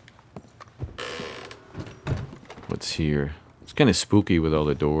room. What's here? It's kind of spooky with all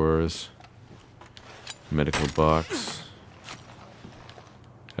the doors. Medical box.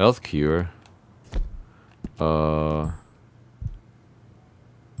 Health cure.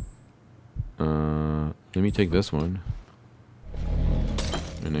 Let me take this one.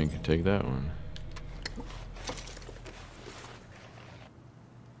 And I can take that one.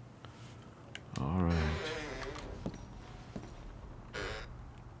 Alright.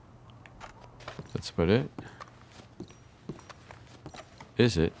 That's about it.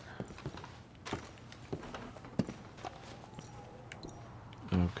 Is it?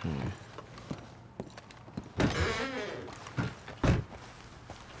 Okay.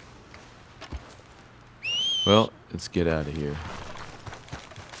 Well, let's get out of here.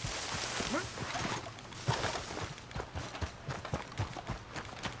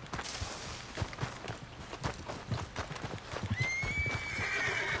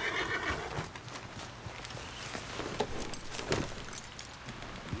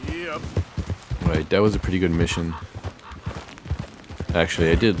 Yep. Right, that was a pretty good mission. Actually,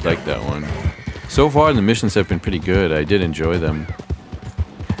 I did like that one. So far, the missions have been pretty good. I did enjoy them.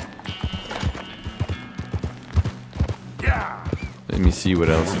 Let me see what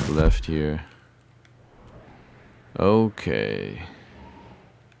else is left here. Okay.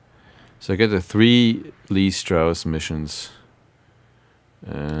 So I got the 3 Lee Strauss missions.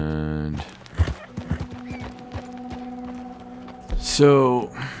 And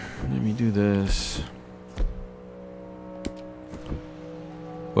so let me do this.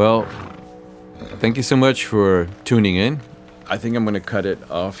 Well, thank you so much for tuning in. I think I'm gonna cut it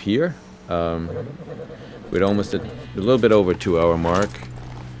off here. We're almost at a little bit over 2-hour mark.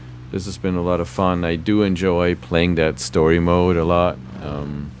 This has been a lot of fun. I do enjoy playing that story mode a lot.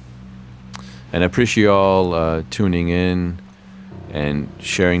 And I appreciate you all tuning in and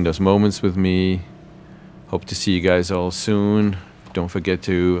sharing those moments with me. Hope to see you guys all soon. Don't forget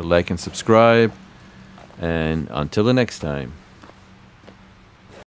to like and subscribe. And until the next time.